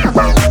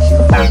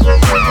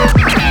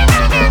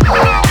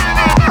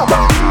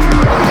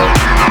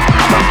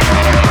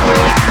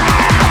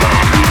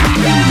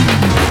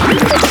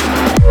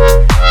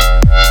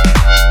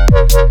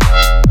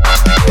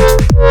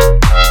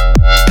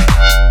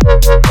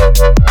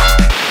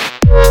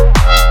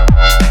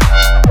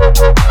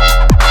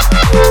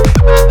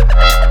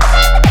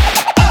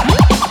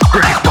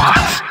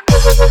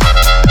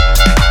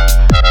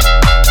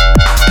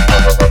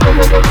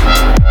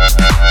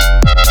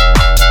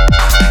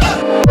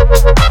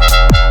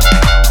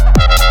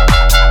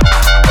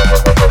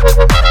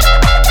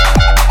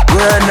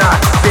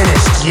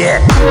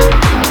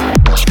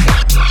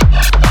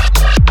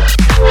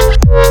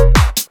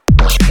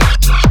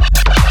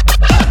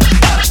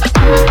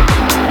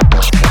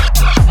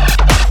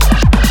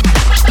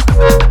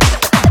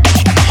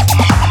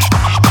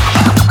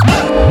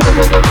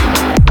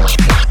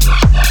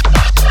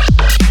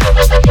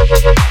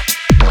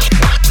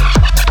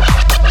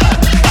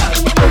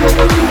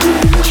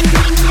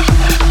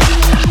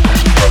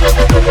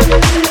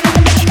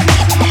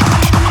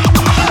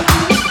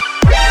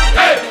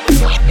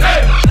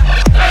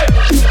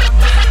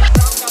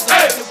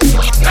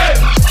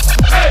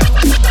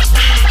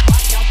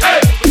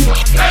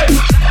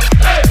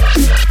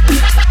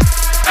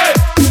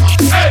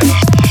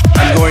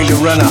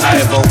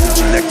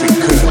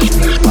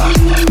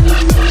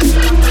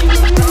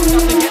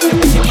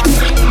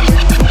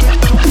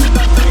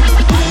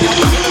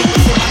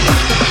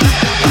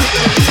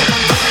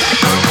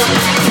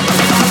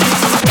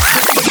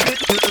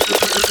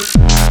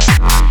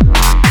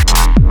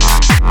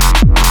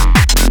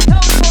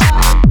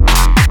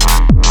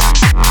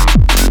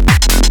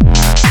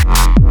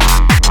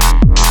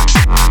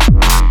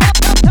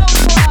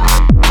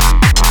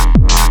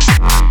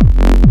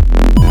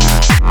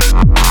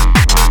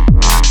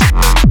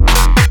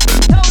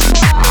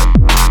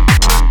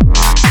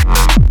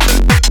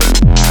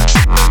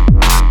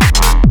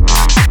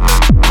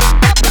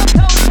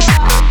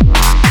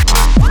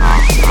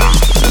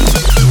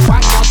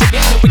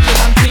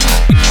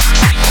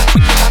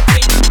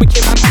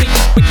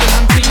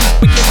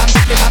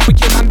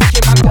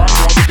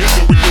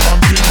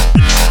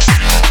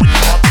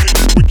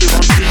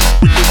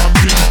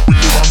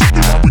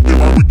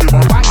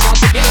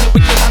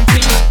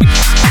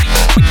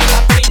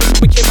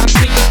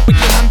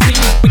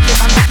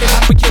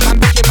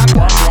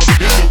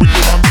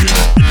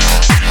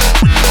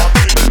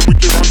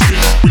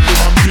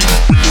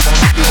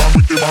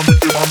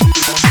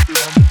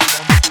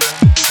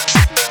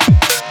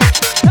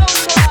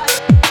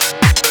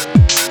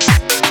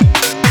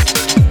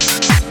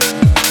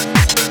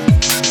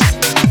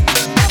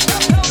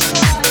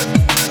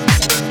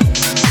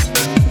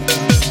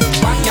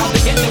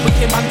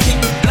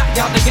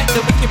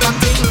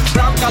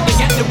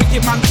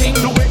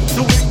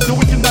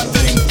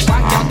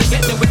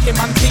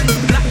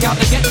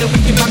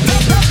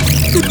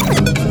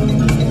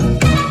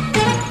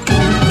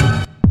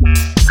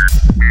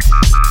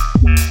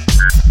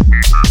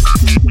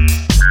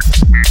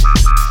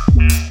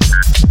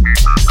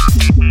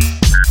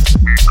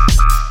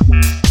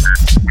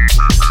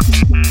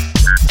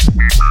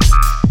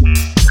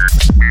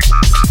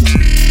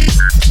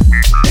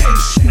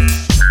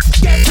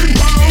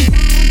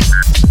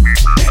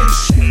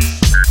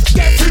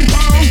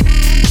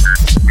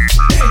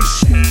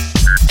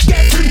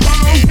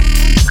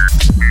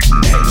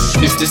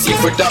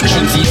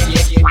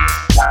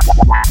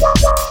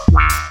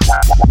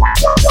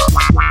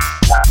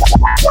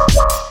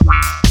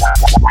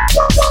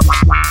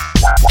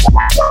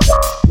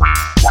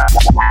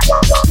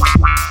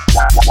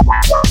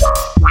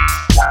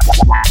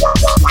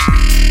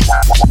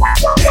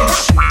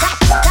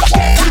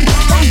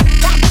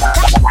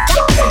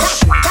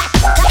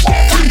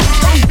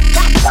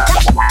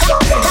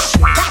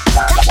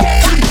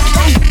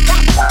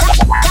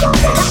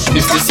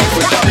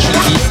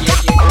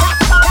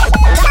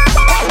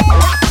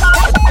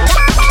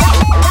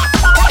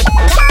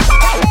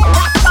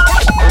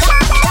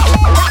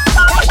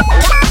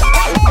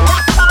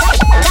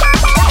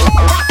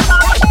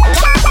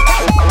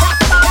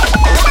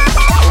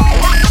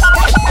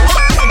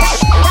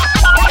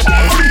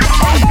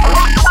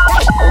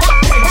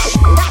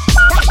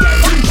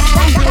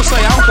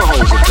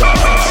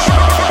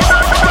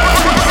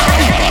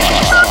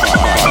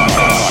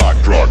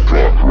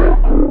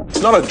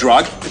not a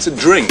drug, it's a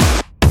drink.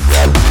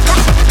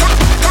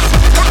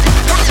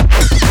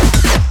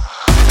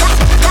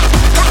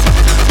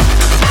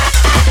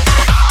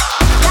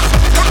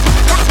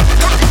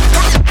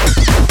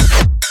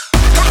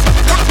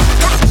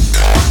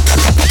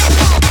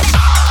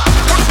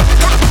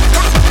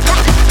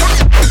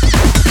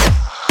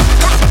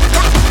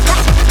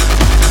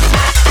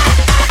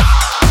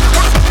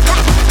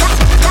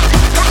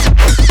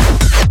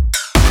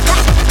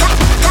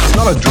 It's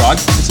not a drug,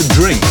 it's a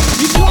drink.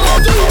 You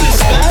can't do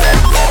this,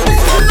 man.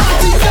 It's the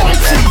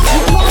 1990s.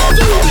 You can't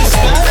do this,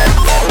 man.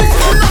 It's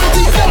the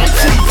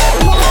 1990s.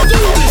 You can't do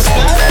this,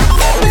 man.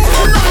 It's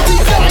the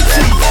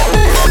 1990s.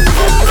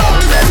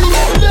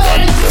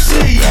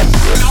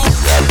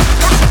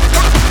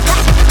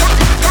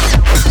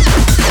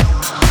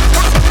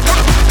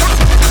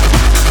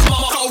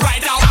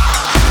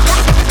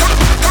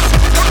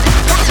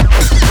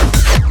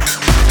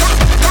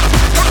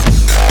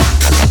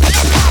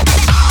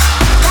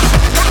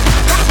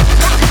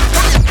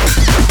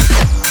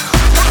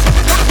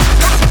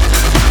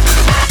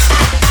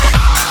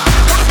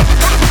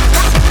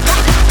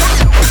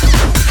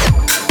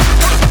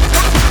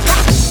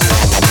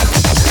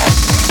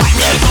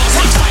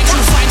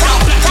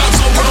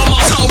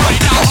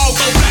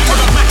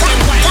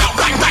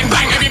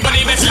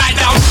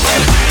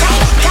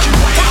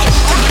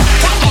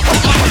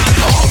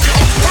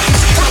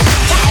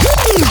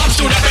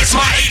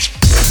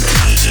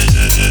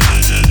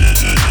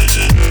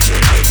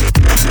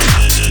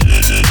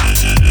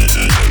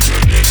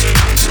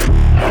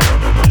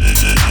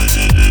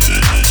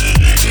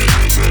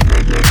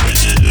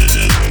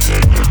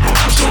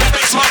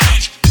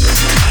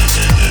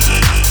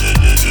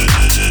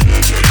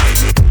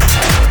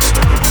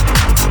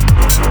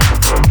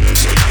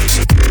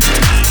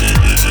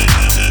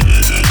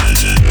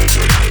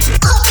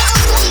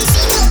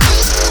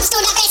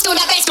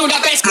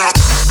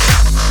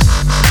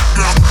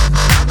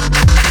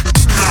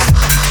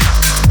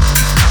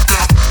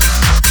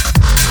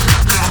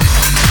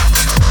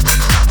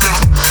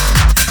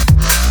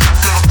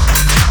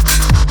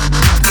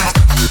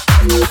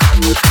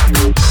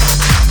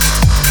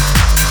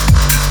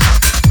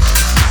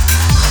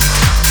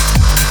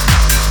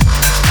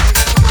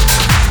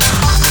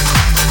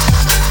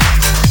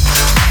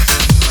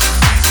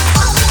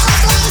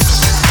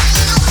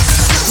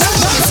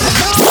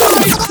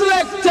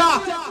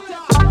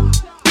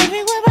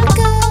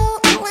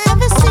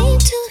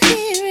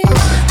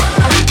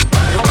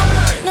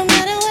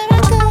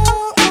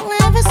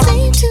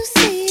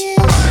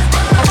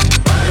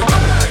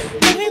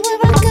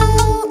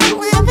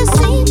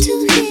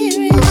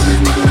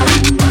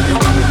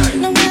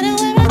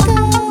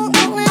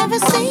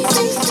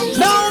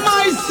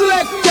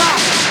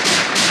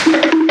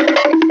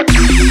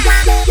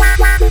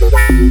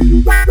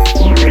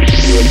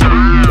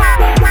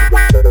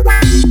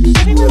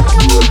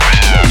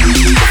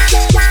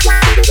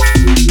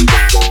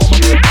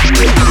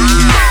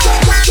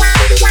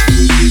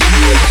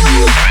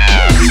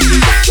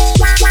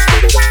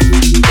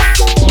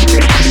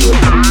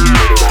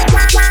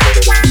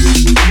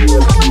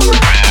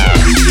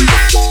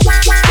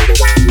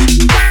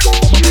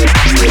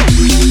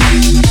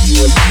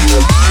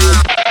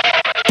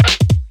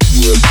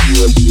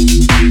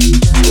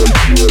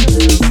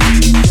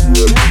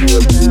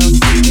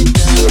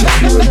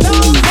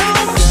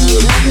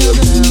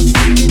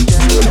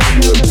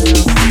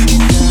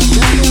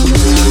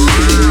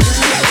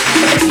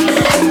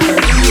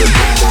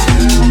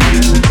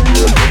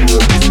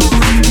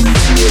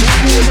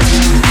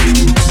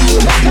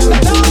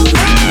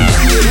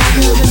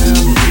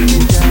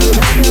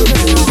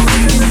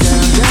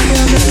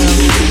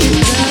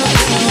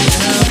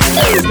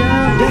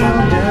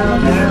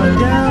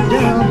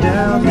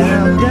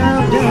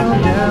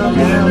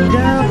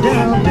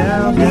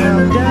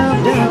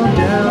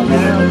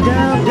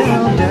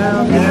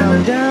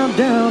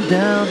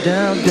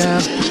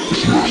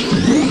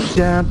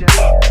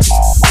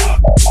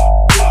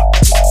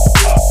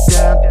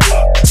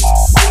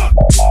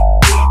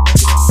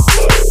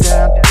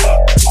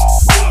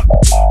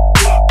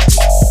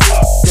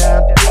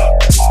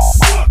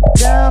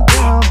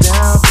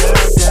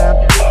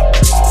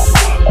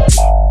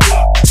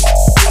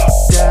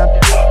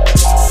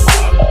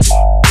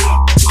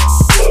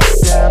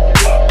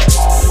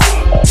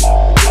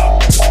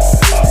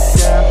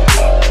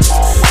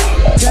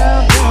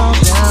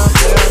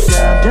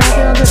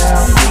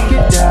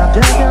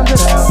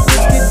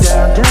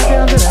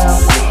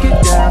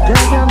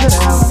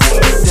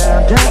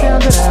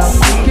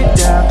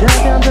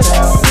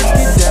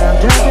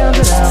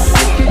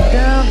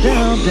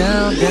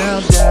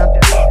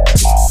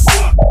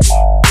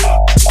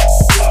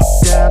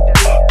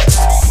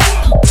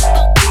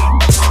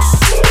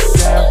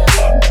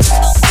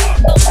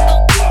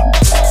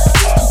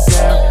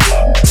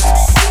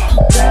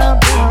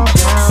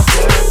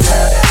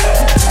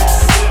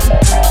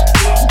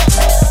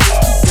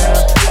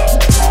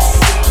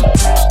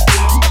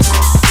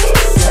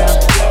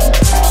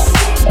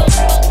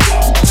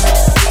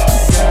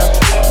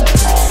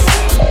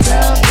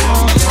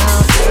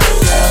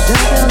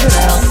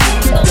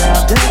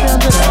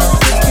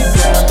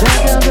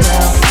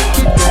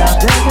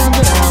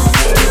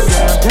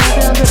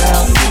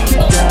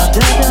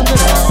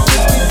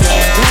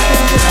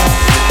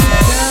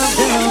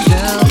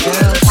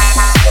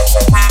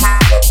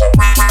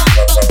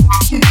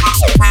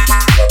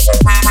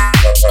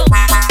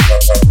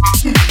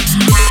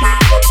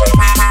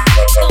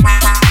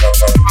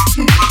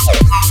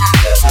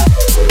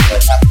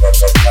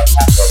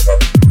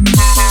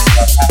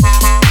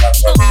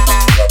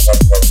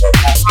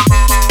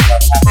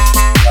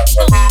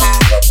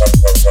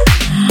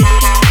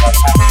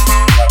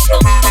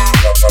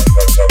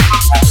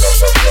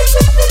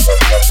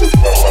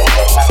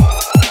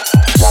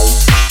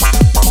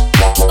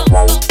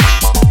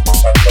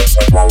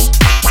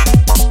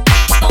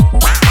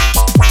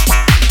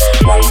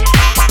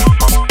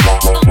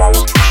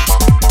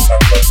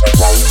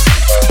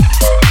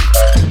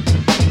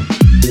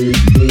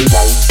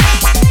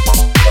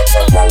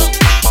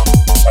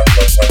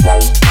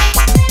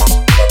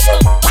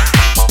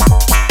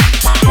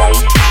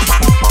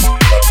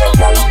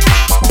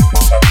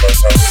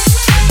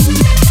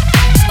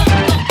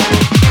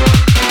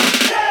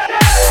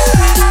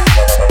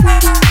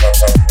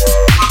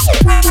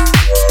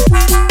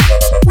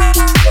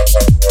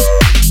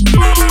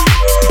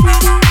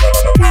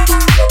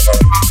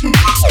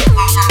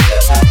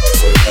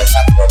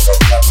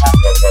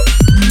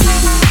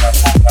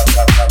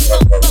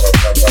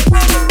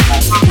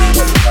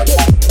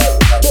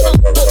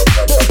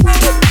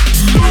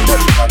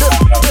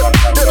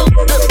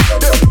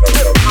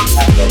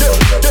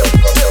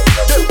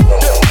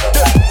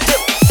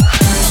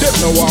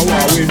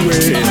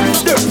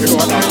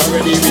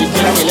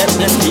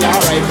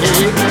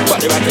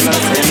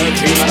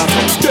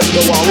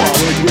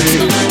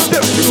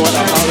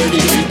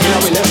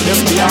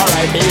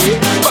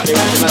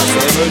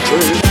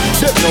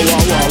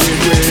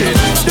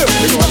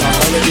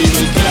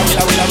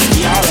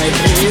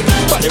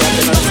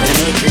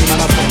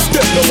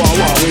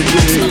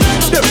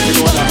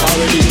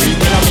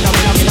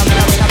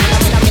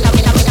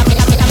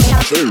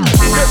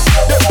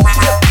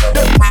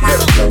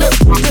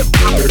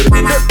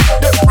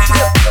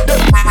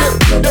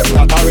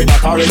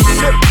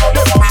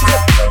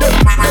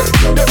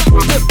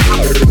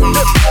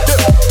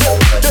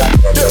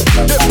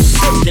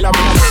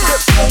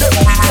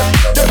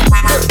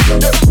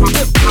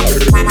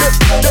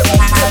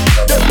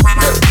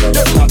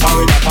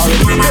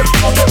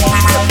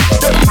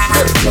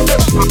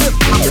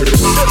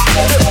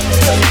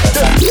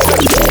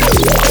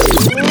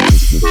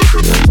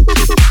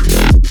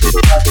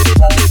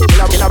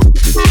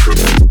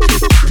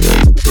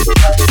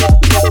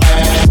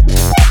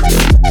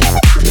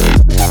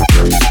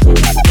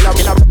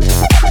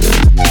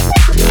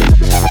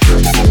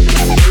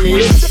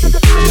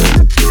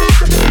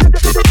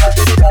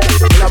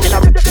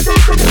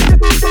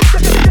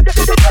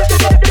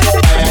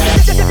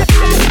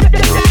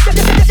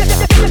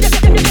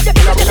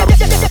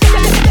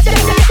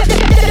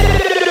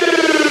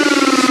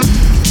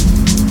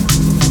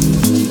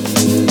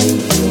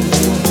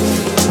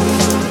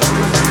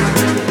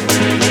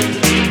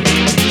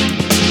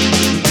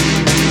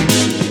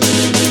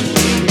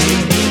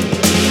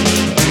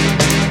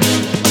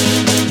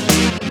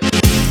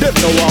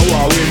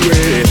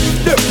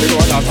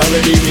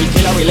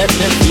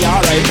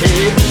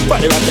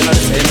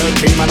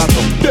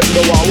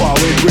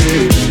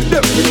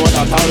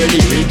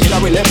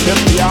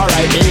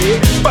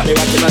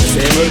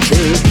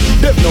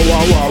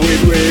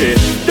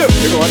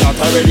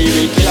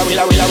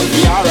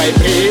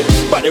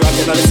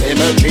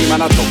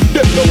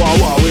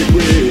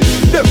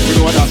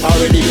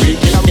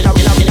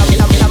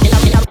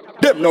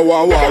 no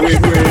one war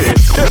with me.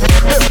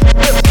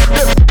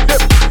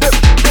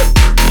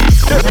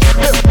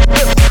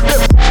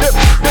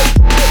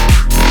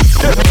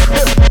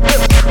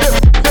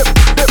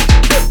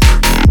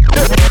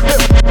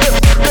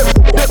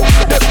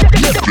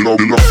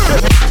 Get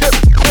up.